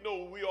told, we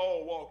know we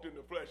all walked in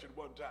the flesh at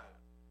one time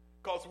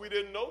because we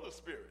didn't know the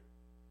Spirit.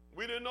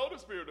 We didn't know the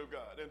Spirit of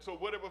God. And so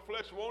whatever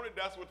flesh wanted,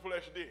 that's what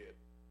flesh did.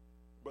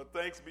 But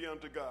thanks be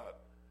unto God.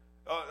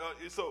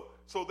 So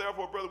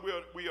therefore, brother,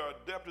 we are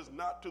debtors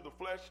not to the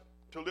flesh,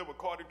 to live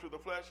according to the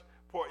flesh.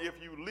 For if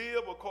you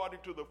live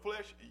according to the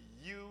flesh,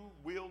 you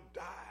will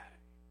die.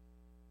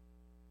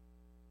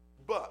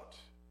 But,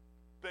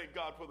 thank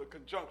God for the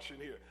conjunction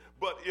here.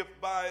 But if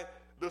by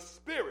the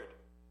Spirit,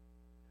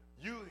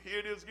 here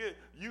it is again,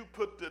 you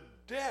put to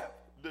death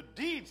the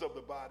deeds of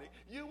the body,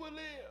 you will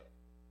live.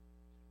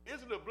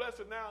 Isn't it a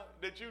blessing now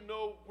that you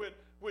know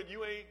when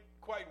you ain't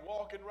quite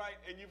walking right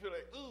and you feel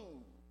like,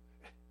 ooh,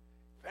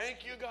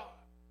 thank you, God.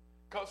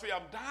 Because, see,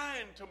 I'm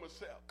dying to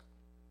myself.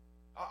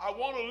 I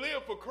want to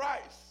live for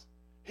Christ.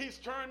 He's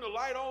turned the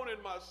light on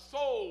in my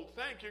soul.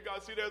 Thank you,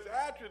 God. See, there's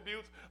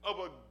attributes of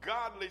a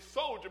godly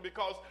soldier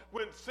because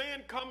when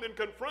sin come and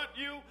confront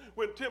you,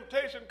 when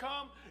temptation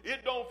come,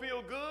 it don't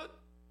feel good.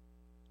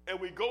 And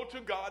we go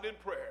to God in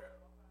prayer.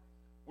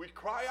 We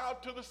cry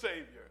out to the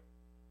Savior.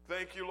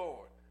 Thank you,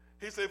 Lord.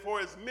 He said, for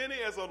as many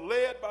as are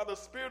led by the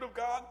Spirit of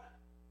God,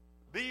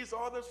 these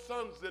are the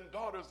sons and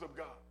daughters of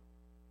God.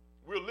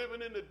 We're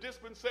living in the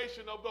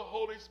dispensation of the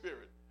Holy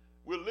Spirit.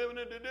 We're living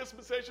in the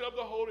dispensation of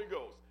the Holy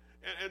Ghost.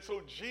 And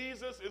so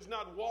Jesus is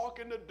not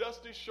walking the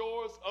dusty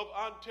shores of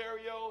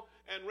Ontario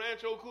and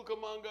Rancho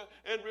Cucamonga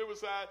and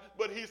Riverside,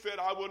 but he said,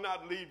 I will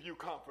not leave you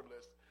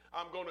comfortless.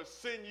 I'm going to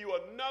send you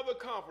another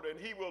comforter, and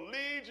he will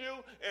lead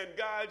you and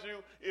guide you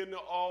into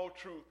all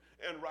truth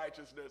and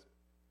righteousness.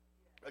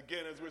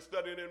 Again, as we're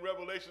studying in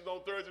Revelations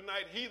on Thursday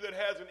night, he that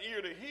has an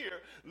ear to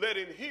hear, let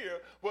him hear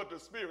what the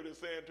Spirit is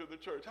saying to the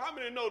church. How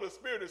many know the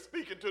Spirit is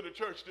speaking to the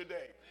church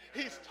today?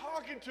 He's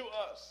talking to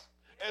us.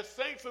 As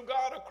saints of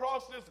God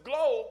across this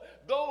globe,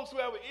 those who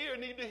have an ear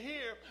need to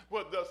hear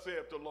what thus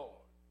saith the Lord.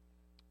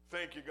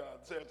 Thank you, God.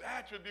 There's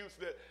attributes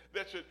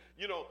that should,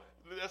 you know,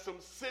 there's some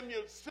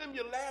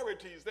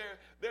similarities.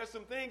 There's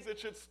some things that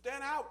should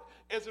stand out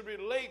as it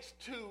relates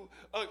to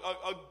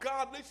a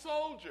godly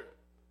soldier.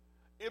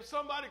 If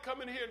somebody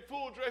come in here in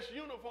full dress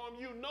uniform,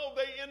 you know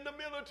they in the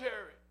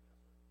military.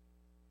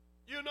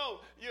 You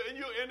know,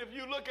 and if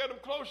you look at them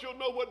close, you'll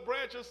know what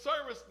branch of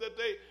service that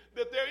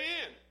they're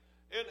in.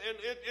 And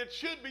it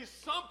should be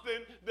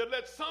something that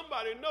lets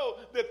somebody know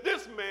that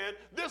this man,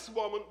 this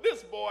woman,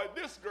 this boy,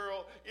 this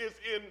girl is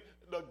in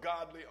the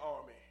godly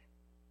army,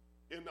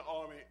 in the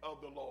army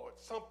of the Lord.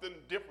 Something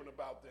different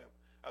about them.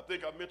 I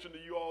think I mentioned to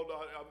you all,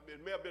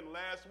 it may have been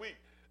last week,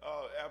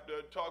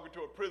 after talking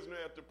to a prisoner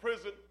at the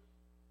prison,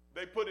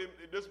 they put him,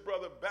 this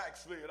brother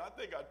backslid. I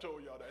think I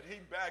told y'all that. He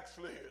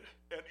backslid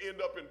and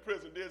ended up in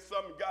prison, did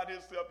something, got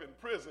himself in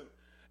prison,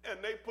 and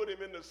they put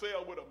him in the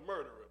cell with a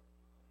murderer.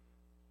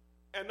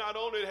 And not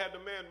only had the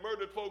man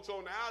murdered folks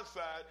on the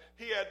outside,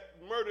 he had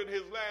murdered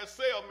his last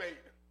cellmate.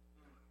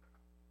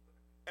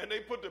 And they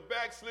put the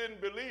backslidden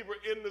believer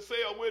in the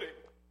cell with him.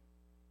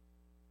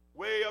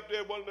 Way up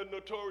there, one of the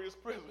notorious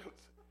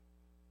prisons.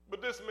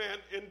 But this man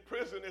in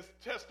prison is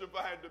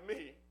testifying to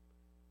me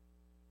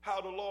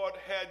how the Lord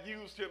had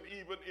used him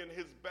even in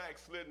his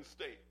backslidden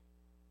state.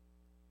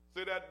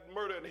 See, that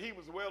murder, and he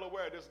was well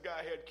aware this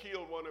guy had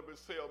killed one of his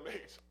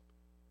cellmates.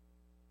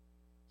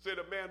 See,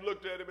 the man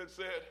looked at him and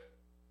said,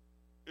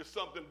 "There's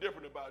something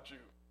different about you."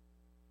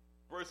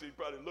 First, he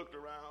probably looked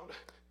around.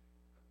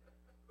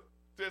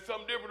 Said,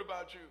 "Something different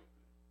about you."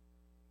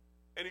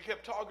 And he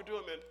kept talking to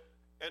him,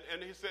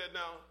 and he said,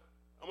 "Now,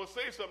 I'm going to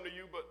say something to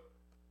you, but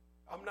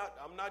I'm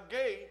not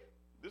gay."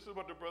 This is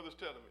what the brother's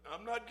telling me.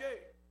 "I'm not gay."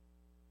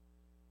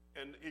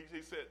 And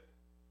he said,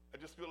 "I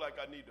just feel like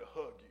I need to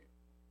hug you."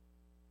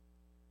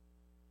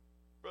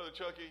 Brother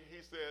Chucky,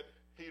 he said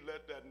he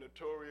let that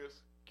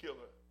notorious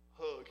killer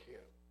hug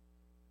him.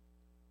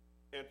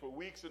 And for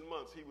weeks and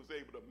months, he was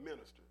able to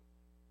minister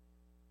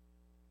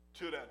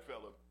to that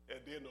fellow. And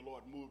then the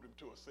Lord moved him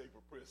to a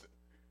safer prison.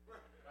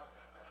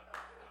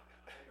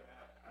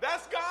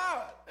 That's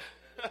God.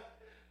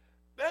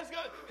 That's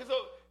God. And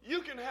so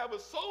you can have a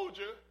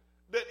soldier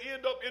that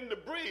end up in the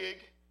brig,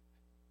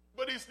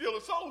 but he's still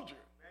a soldier.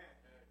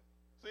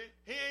 See,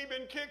 he ain't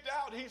been kicked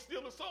out. He's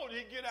still a soldier.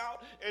 He get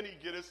out and he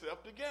get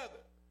himself together.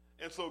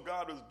 And so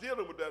God was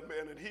dealing with that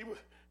man, and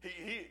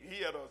he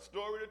had a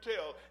story to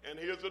tell. And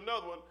here's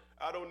another one.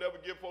 I don't never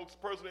give folks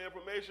personal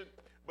information,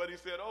 but he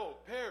said, "Oh,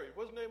 Perry,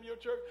 what's the name of your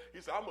church?"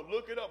 He said, "I'm going to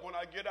look it up when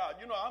I get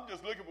out. You know, I'm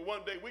just looking for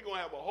one day we're going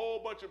to have a whole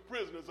bunch of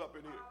prisoners up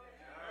in here.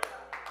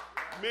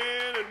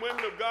 Men and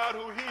women of God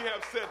who he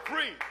have set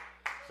free."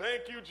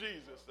 Thank you,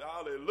 Jesus.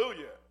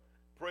 Hallelujah.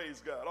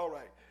 Praise God. All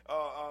right.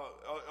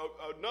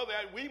 Another,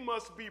 we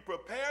must be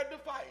prepared to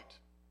fight.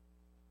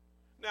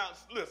 Now,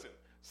 listen.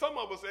 Some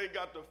of us ain't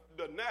got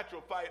the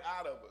natural fight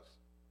out of us.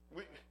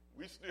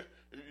 We still,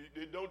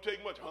 it don't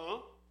take much,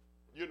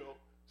 you know,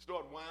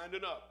 start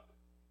winding up.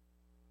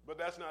 But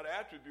that's not an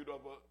attribute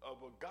of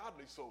a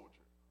godly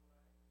soldier.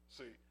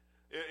 See,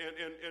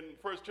 in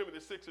 1 Timothy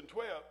 6 and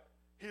 12,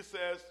 he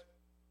says,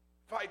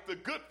 "Fight the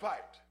good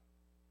fight."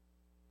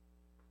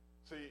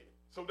 See,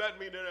 so that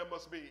means that there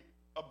must be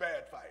a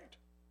bad fight.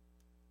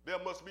 There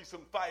must be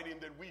some fighting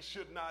that we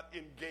should not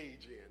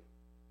engage in.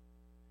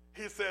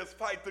 He says,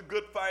 "Fight the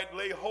good fight,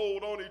 lay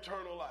hold on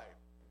eternal life."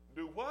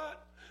 Do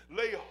what?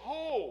 Lay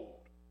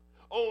hold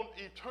on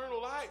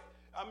eternal life.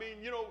 I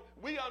mean, you know,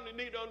 we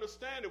need to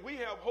understand that we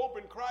have hope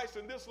in Christ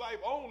in this life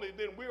only,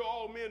 then we're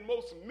all men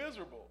most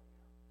miserable.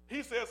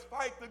 He says,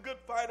 "Fight the good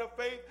fight of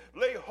faith,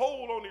 lay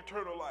hold on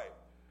eternal life,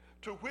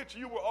 to which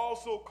you were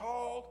also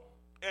called,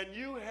 and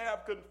you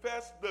have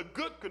confessed the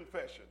good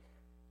confession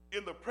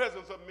in the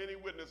presence of many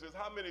witnesses."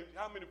 How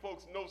many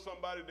folks know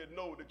somebody that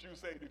know that you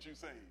say that you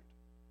saved?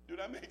 Do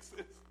that make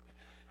sense?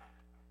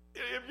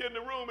 If you're in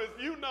the room, if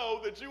you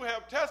know that you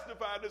have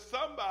testified to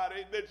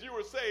somebody that you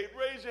were saved,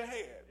 raise your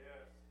hand.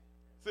 Yes.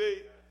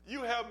 See,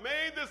 you have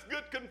made this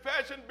good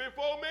confession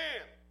before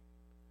men.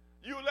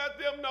 You let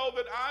them know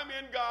that I'm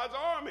in God's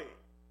army.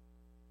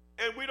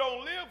 And we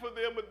don't live for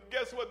them, but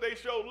guess what? They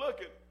show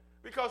looking,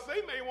 because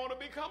they may want to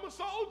become a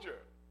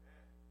soldier.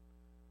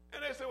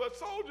 And they say, "Well,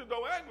 soldiers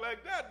don't act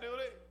like that, do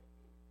they?"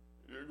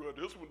 "Yeah, well,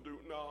 this one do."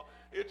 No,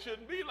 it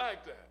shouldn't be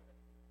like that.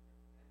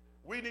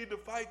 We need to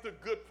fight the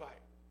good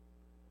fight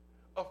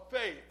of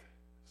faith.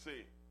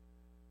 See,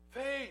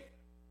 faith,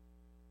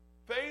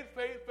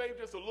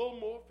 just a little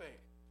more faith.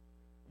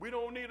 We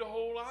don't need a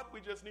whole lot. We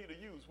just need to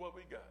use what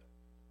we got.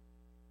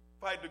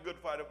 Fight the good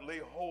fight of lay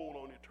hold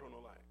on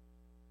eternal life.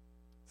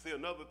 See,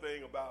 another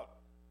thing about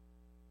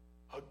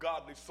a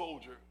godly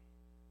soldier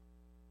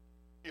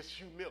is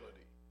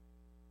humility.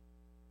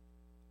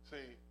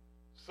 See,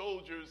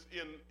 soldiers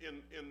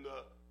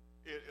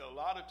a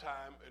lot of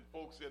time, and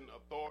folks in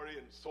authority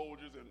and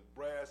soldiers and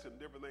brass and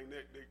different things,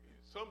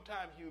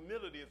 sometimes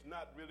humility is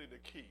not really the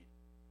key.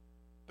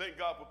 Thank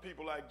God for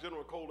people like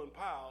General Colin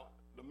Powell.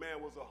 The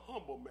man was a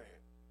humble man.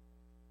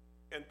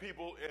 And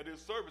people at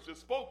his services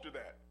spoke to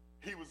that.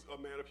 He was a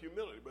man of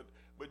humility,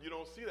 but you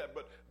don't see that.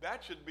 But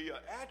that should be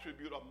an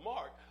attribute, a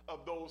mark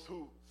of those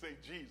who say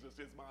Jesus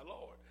is my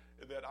Lord,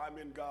 and that I'm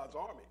in God's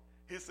army.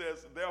 He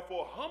says,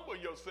 "Therefore, humble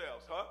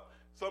yourselves,"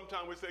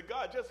 Sometimes we say,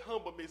 "God, just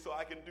humble me so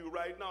I can do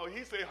right." No,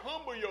 he said,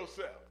 humble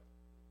yourself.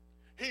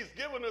 He's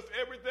given us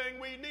everything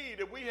we need.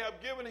 If we have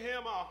given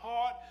him our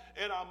heart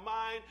and our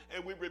mind,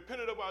 and we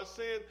repented of our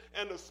sin,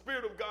 and the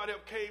Spirit of God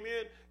have came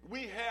in,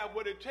 we have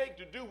what it takes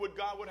to do what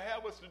God would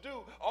have us to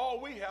do. All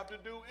we have to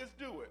do is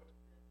do it.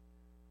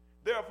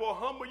 "Therefore,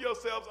 humble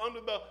yourselves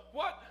under the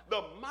what?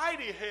 The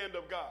mighty hand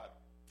of God."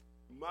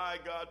 My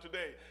God,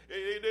 today.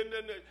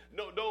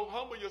 No, don't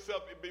humble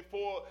yourself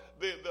before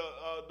the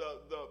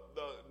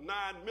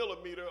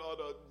 9mm or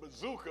the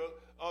bazooka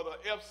or the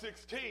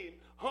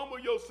F-16. Humble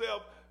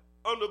yourself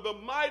under the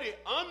mighty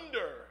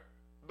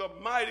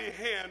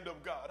hand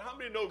of God. How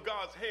many know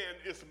God's hand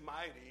is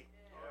mighty?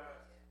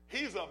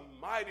 He's a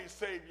mighty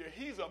Savior.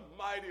 He's a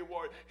mighty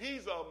warrior.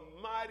 He's a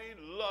mighty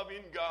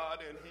loving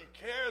God, and he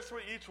cares for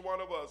each one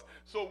of us.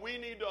 So we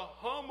need to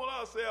humble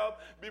ourselves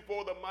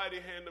before the mighty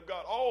hand of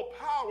God. All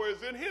power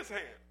is in his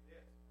hand.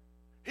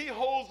 He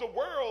holds the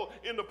world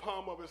in the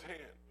palm of his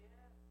hand.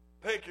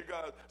 Thank you,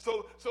 God.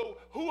 So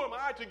who am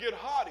I to get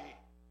haughty?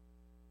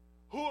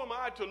 Who am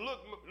I to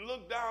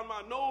look down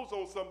my nose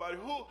on somebody?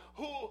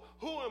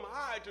 Who am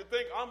I to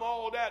think I'm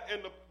all that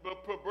in the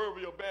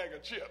proverbial bag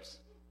of chips?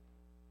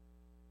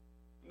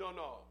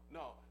 No.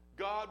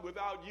 God,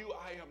 without you,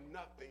 I am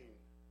nothing.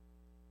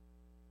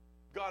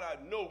 God,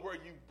 I know where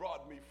you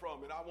brought me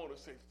from, and I want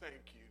to say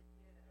thank you.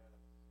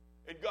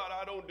 And God,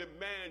 I don't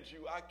demand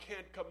you. I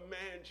can't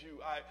command you.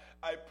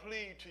 I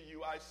plead to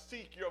you. I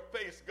seek your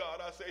face, God.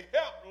 I say,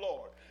 help,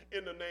 Lord,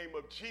 in the name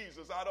of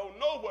Jesus. I don't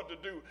know what to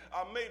do.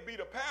 I may be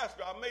the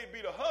pastor. I may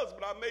be the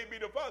husband. I may be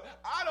the father.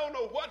 I don't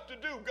know what to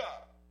do,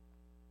 God.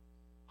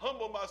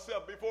 Humble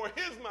myself before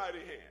his mighty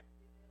hand.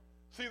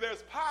 See,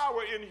 there's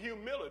power in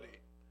humility.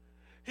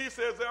 He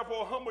says,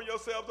 therefore, humble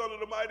yourselves under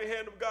the mighty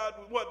hand of God,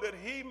 what? That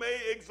he may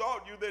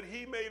exalt you, that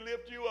he may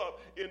lift you up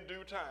in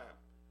due time.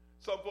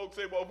 Some folks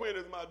say, well, when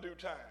is my due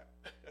time?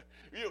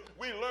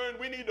 We learn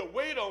we need to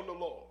wait on the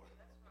Lord.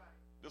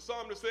 The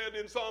psalmist said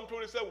in Psalm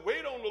 27,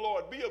 wait on the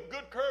Lord, be of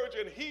good courage,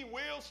 and he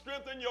will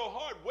strengthen your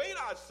heart. Wait,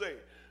 I say,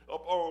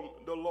 upon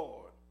the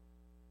Lord.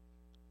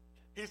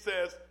 He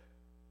says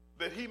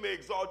that he may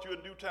exalt you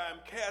in due time,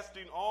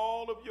 casting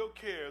all of your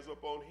cares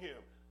upon him.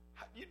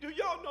 Do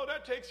y'all know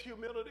that takes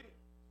humility?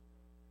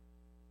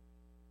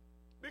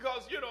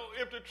 Because,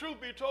 if the truth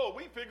be told,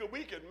 we figure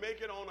we can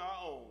make it on our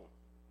own.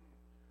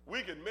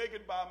 We can make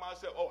it by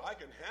myself. Oh, I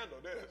can handle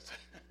this.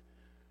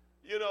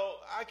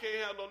 I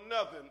can't handle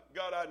nothing.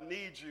 God, I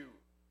need you.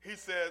 He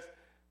says,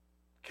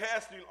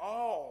 casting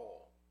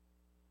all,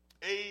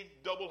 A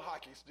double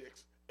hockey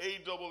sticks,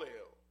 A-double-L.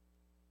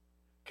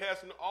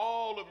 Casting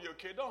all of your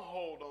care. Don't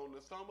hold on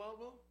to some of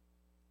them.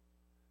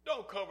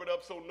 Don't cover it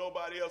up so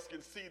nobody else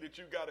can see that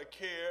you got a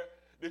care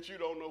that you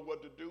don't know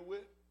what to do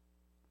with.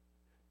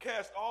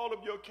 Cast all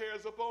of your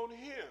cares upon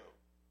him.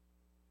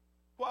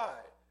 Why?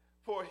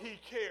 For he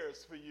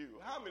cares for you.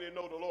 How many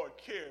know the Lord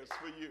cares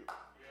for you?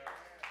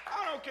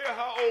 I don't care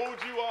how old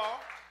you are,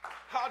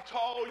 how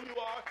tall you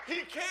are.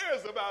 He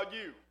cares about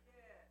you.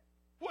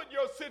 What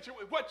your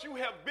situation, what you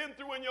have been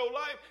through in your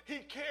life, he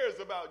cares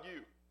about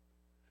you.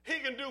 He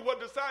can do what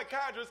the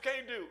psychiatrist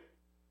can't do.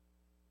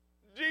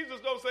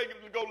 Jesus don't say,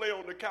 go lay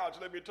on the couch,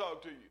 let me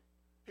talk to you.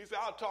 He said,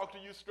 I'll talk to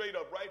you straight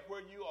up right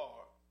where you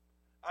are.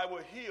 I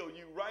will heal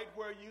you right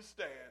where you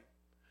stand.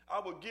 I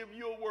will give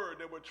you a word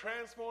that will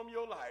transform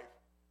your life.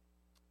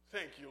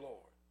 Thank you,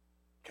 Lord.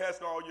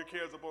 Cast all your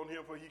cares upon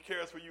him, for he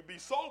cares for you. Be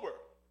sober.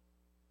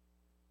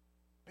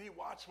 Be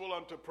watchful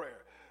unto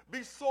prayer.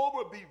 Be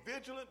sober, be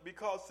vigilant,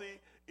 because, see,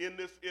 in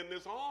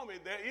this army,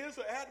 there is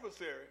an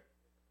adversary.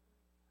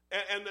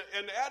 And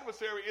the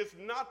adversary is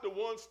not the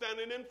one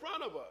standing in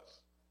front of us.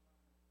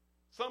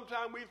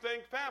 Sometimes we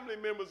think family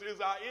members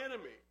is our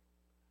enemy.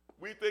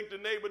 We think the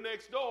neighbor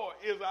next door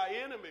is our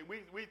enemy.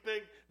 We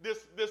think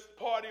this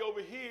party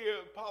over here,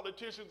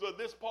 politicians, or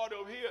this party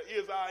over here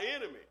is our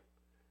enemy.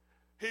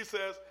 He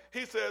says,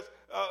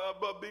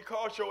 but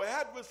because your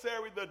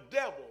adversary, the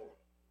devil,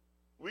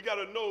 we got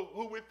to know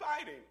who we're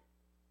fighting.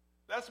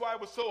 That's why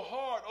it was so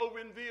hard over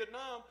in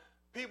Vietnam.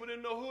 People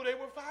didn't know who they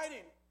were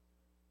fighting.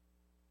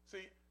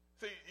 See,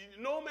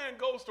 no man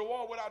goes to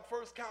war without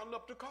first counting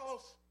up the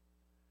cost.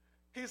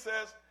 He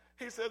says,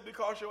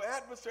 because your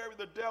adversary,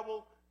 the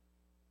devil,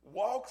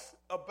 walks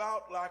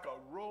about like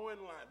a roaring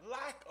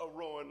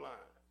lion.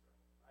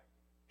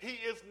 He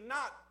is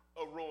not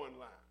a roaring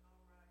lion.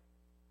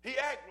 He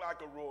acts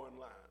like a roaring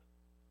lion.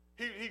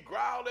 He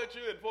growled at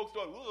you and folks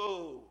start,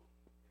 whoa.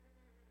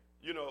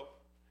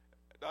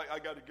 I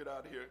got to get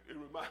out of here.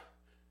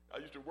 I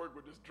used to work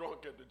with this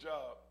drunk at the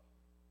job.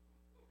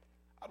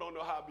 I don't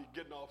know how I'll be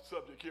getting off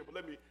subject here, but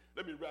let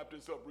me wrap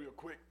this up real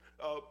quick.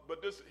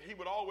 But he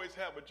would always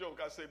have a joke.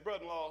 I say,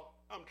 brother-in-law,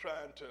 I'm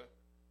trying to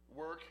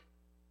work.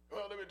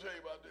 Well, let me tell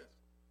you about this.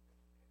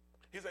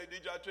 He said,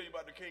 did I tell you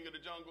about the king of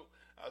the jungle?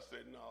 I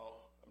said,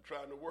 no, I'm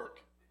trying to work.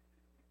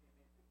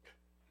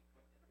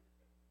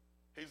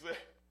 He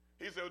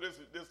said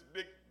this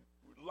big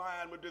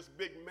lion with this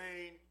big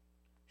mane,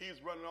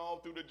 he's running all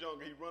through the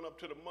jungle. He run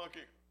up to the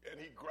monkey, and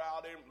he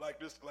growled at him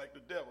like the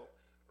devil.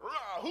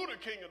 Rah, who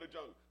the king of the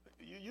jungle?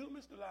 You,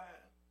 Mr.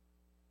 Lion.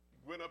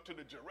 He went up to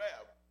the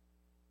giraffe.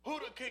 Who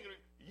the king of the...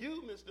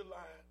 You, Mr.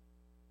 Lion.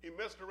 He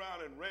messed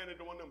around and ran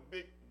into one of them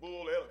big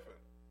bull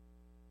elephants.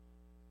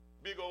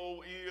 Big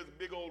old ears,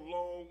 big old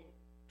long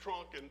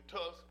trunk and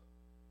tusk.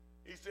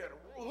 He said,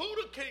 who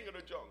the king of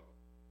the jungle?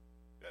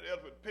 That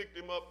elephant picked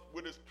him up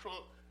with his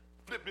trunk,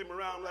 flipped him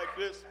around like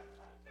this,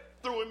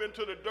 threw him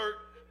into the dirt,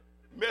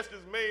 messed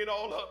his mane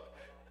all up.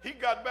 He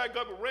got back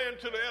up and ran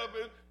to the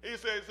elephant. He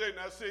said,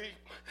 now see,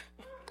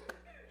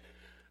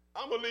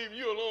 I'm going to leave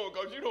you alone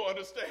because you don't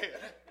understand.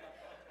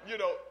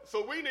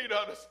 So we need to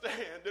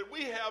understand that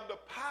we have the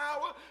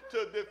power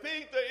to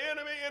defeat the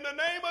enemy in the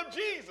name of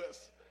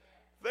Jesus.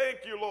 Thank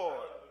you,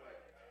 Lord.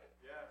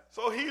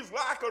 So he's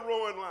like a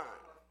roaring lion,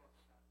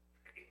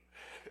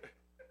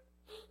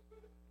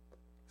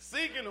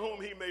 seeking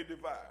whom he may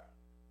devour.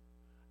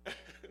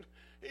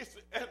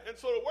 And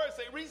so the word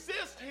say,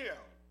 resist him.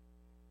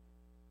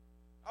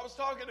 I was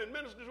talking and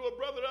ministering to a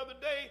brother the other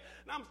day,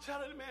 and I'm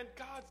telling him, man,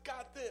 God's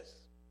got this.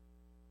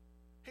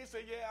 He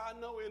said, yeah, I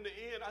know in the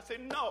end. I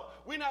said, no,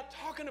 we're not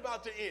talking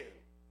about the end.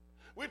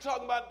 We're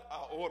talking about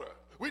our order.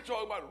 We're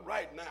talking about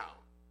right now.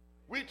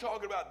 We're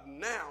talking about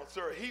now,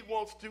 sir. He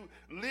wants to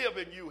live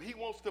in you. He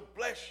wants to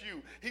bless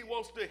you. He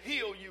wants to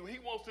heal you. He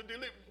wants to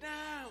deliver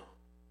now.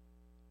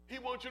 He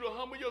wants you to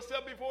humble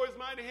yourself before his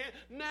mighty hand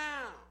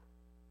now.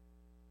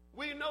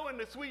 We know in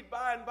the sweet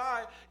by and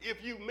by,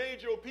 if you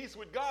made your peace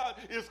with God,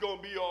 it's going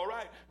to be all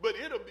right. But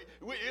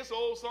it's an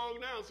old song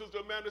now. Sister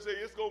Amanda said,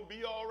 it's going to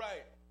be all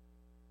right.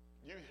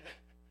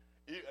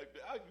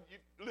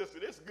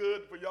 Listen, it's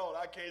good for y'all.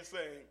 I can't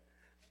sing.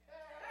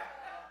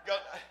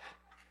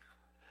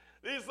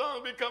 These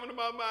songs be coming to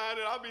my mind,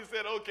 and I'll be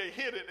saying, okay,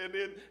 hit it. And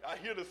then I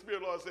hear the Spirit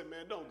of the Lord say,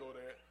 man, don't go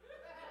there.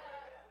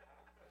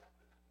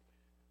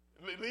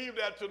 Leave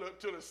that to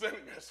the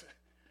singers.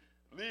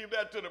 Leave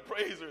that to the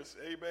praisers.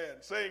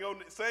 Amen.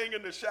 Saying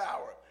in the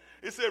shower.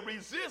 It said,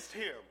 resist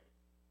him.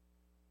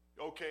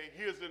 Okay,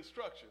 here's the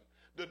instruction.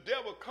 The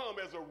devil come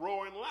as a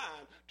roaring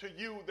lion to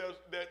you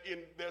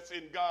that's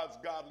in God's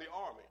godly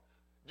army.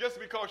 Just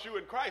because you're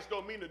in Christ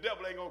don't mean the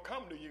devil ain't going to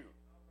come to you.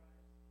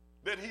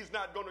 That he's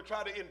not going to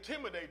try to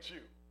intimidate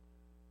you.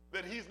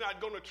 That he's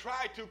not going to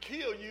try to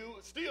kill you,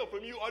 steal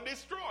from you, or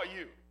destroy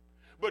you.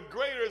 But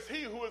greater is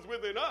he who is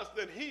within us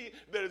than he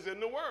that is in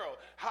the world.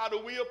 How do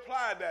we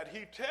apply that?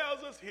 He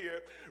tells us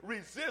here,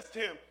 resist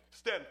him,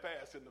 stand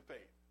fast in the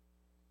faith.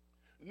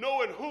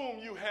 Knowing whom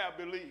you have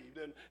believed,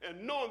 and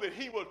knowing that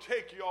he will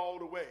take you all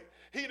the way.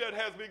 He that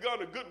has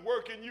begun a good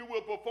work in you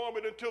will perform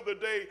it until the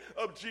day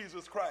of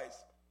Jesus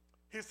Christ.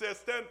 He says,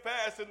 stand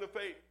fast in the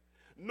faith,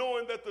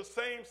 knowing that the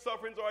same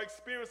sufferings are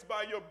experienced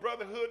by your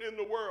brotherhood in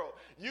the world.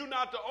 You're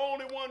not the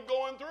only one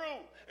going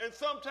through. And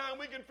sometimes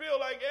we can feel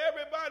like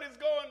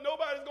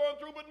nobody's going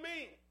through but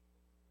me.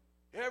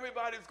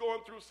 Everybody's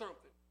going through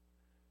something.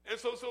 And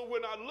so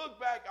when I look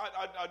back,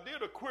 I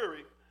did a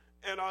query,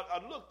 and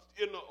I looked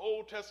in the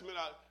Old Testament.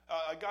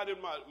 I got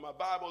in my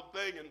Bible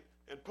thing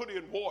and put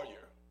in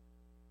warrior.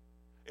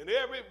 And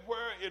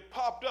everywhere it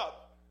popped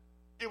up,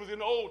 it was in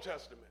the Old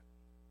Testament.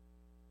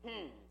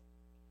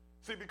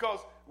 See, because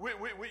we're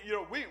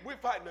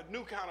fighting a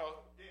new kind of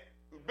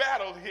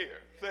battle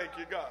here. Thank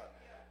you, God.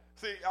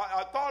 See,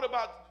 I thought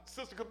about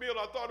Sister Camille.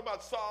 I thought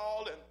about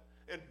Saul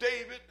and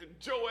David and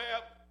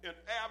Joab and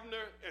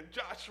Abner and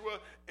Joshua,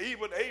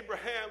 even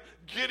Abraham,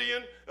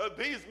 Gideon.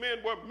 These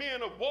men were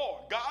men of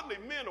war, godly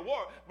men of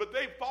war, but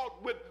they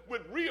fought with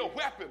real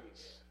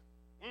weapons.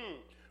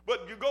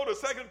 But you go to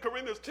 2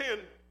 Corinthians 10,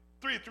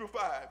 3 through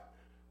 5.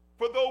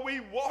 For though we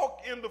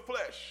walk in the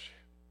flesh,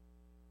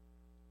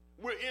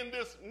 we're in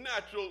this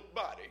natural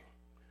body.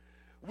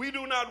 We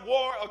do not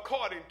war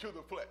according to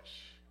the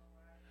flesh.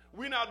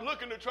 We're not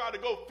looking to try to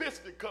go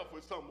fisticuff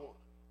with someone.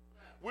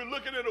 We're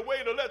looking at a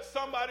way to let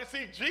somebody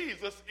see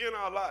Jesus in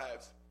our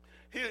lives.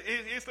 He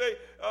say,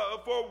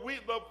 for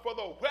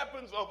the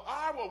weapons of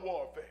our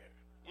warfare.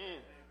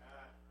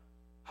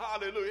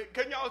 Hallelujah.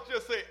 Can y'all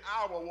just say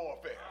our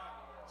warfare?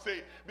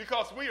 See,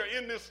 because we are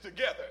in this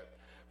together.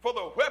 For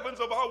the weapons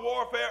of our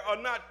warfare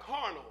are not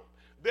carnal.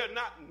 They're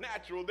not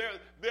natural. They're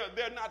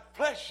not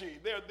fleshy.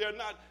 They're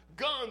not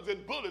guns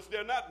and bullets.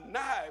 They're not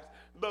knives.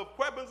 The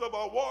weapons of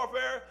our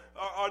warfare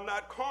are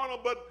not carnal,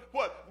 but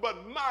what?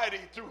 But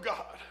mighty through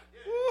God.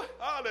 Woo,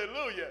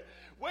 hallelujah.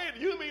 Wait,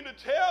 you mean to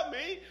tell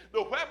me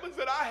the weapons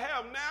that I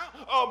have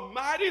now are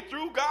mighty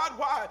through God?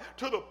 Why?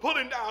 To the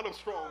pulling down of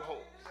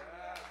strongholds.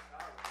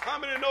 How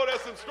many know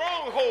there's some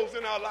strongholds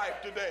in our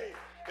life today?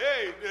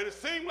 Hey, it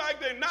seems like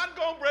they're not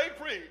going to break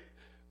free.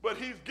 But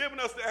he's given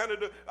us the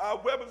antidote. Our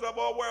weapons of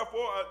our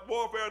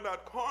warfare are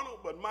not carnal,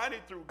 but mighty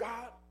through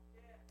God.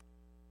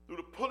 Through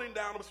the pulling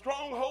down of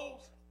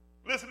strongholds.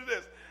 Listen to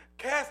this.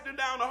 Casting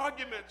down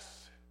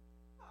arguments.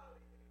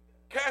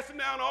 Casting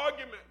down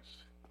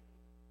arguments.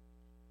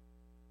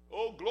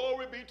 Oh,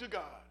 glory be to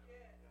God.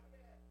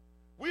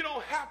 We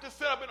don't have to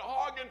sit up and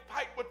argue and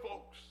fight with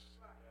folks.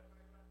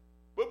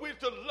 But we're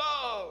to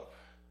love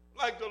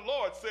like the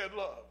Lord said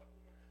love.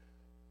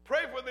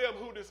 Pray for them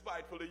who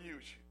despitefully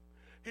use you.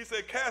 He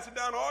said, casting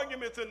down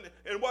arguments and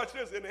watch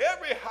this, in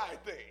every high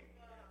thing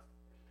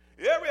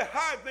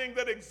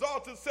that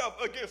exalts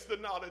itself against the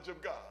knowledge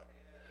of God.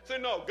 Say,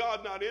 no,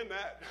 God's not in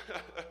that.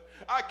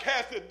 I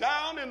cast it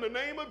down in the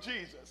name of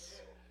Jesus.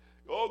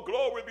 Oh,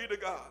 glory be to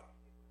God.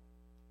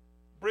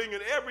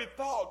 Bringing every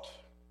thought.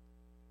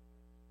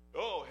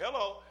 Oh,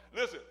 hello.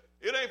 Listen,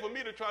 it ain't for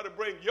me to try to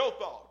bring your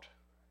thought,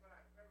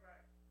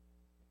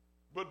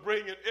 but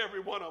bringing every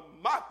one of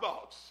my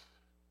thoughts.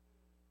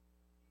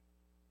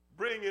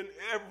 Bringing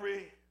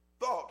every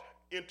thought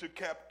into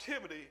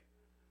captivity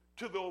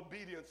to the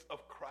obedience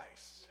of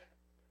Christ.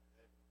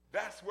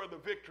 That's where the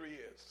victory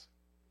is.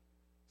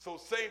 So,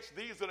 saints,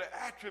 these are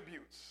the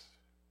attributes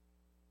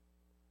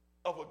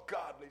of a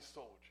godly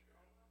soldier.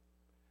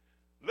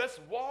 Let's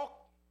walk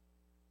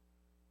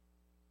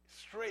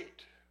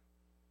straight.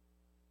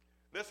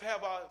 Let's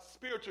have our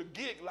spiritual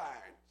gig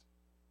lines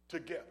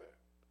together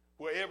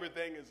where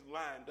everything is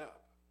lined up.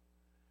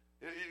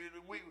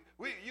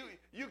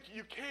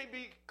 You can't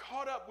be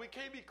caught up. We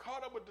can't be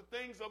caught up with the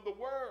things of the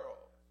world.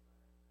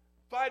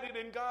 Fighting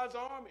in God's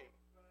army.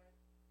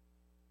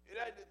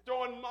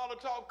 throwing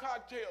Molotov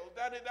cocktails.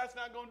 That's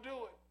not going to do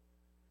it.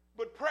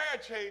 But prayer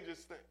changes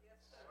things.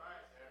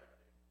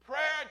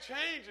 Prayer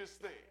changes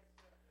things.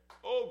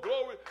 Oh,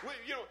 glory.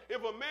 If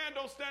a man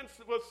don't stand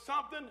for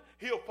something,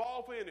 he'll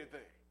fall for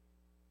anything.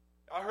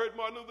 I heard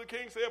Martin Luther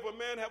King say, if a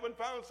man haven't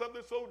found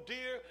something so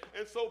dear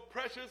and so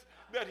precious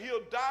that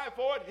he'll die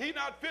for it, he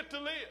not fit to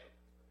live.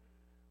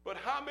 But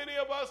how many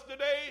of us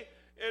today,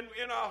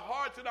 in our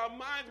hearts and our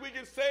minds, we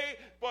can say,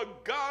 for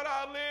God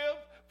I'll live,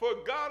 for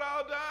God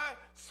I'll die,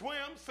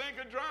 swim, sink,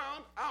 or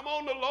drown. I'm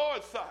on the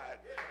Lord's side.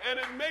 And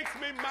it makes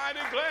me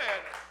mighty glad.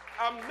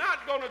 I'm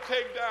not going to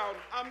take down.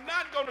 I'm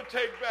not going to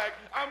take back.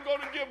 I'm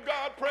going to give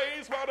God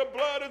praise while the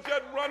blood is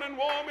yet running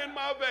warm in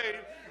my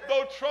veins.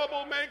 Though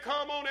trouble may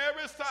come on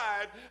every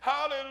side,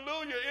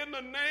 hallelujah, in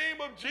the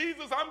name of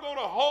Jesus, I'm going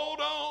to hold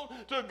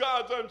on to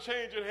God's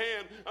unchanging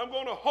hand. I'm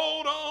going to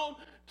hold on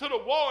till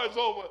the war is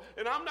over.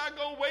 And I'm not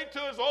going to wait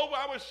till it's over.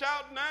 I will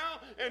shout now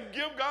and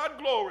give God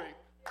glory.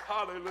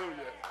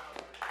 Hallelujah.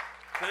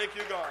 Thank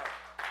you, God.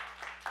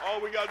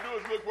 All we got to do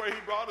is look where he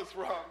brought us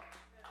from.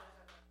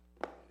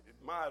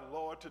 My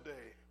Lord,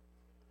 today.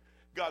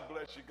 God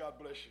bless you. God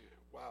bless you.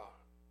 Wow.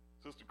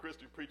 Sister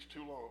Christy preached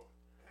too long.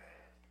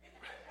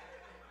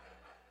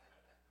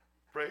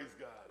 Praise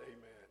God.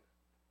 Amen.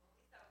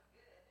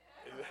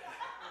 Amen.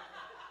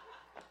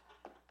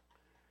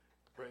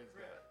 Praise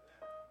God.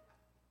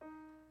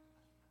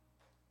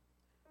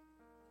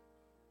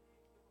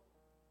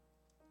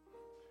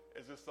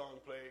 As this song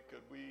played,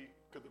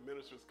 could the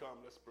ministers come?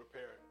 Let's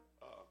prepare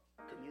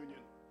communion.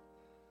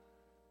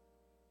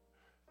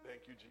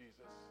 Thank you,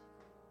 Jesus.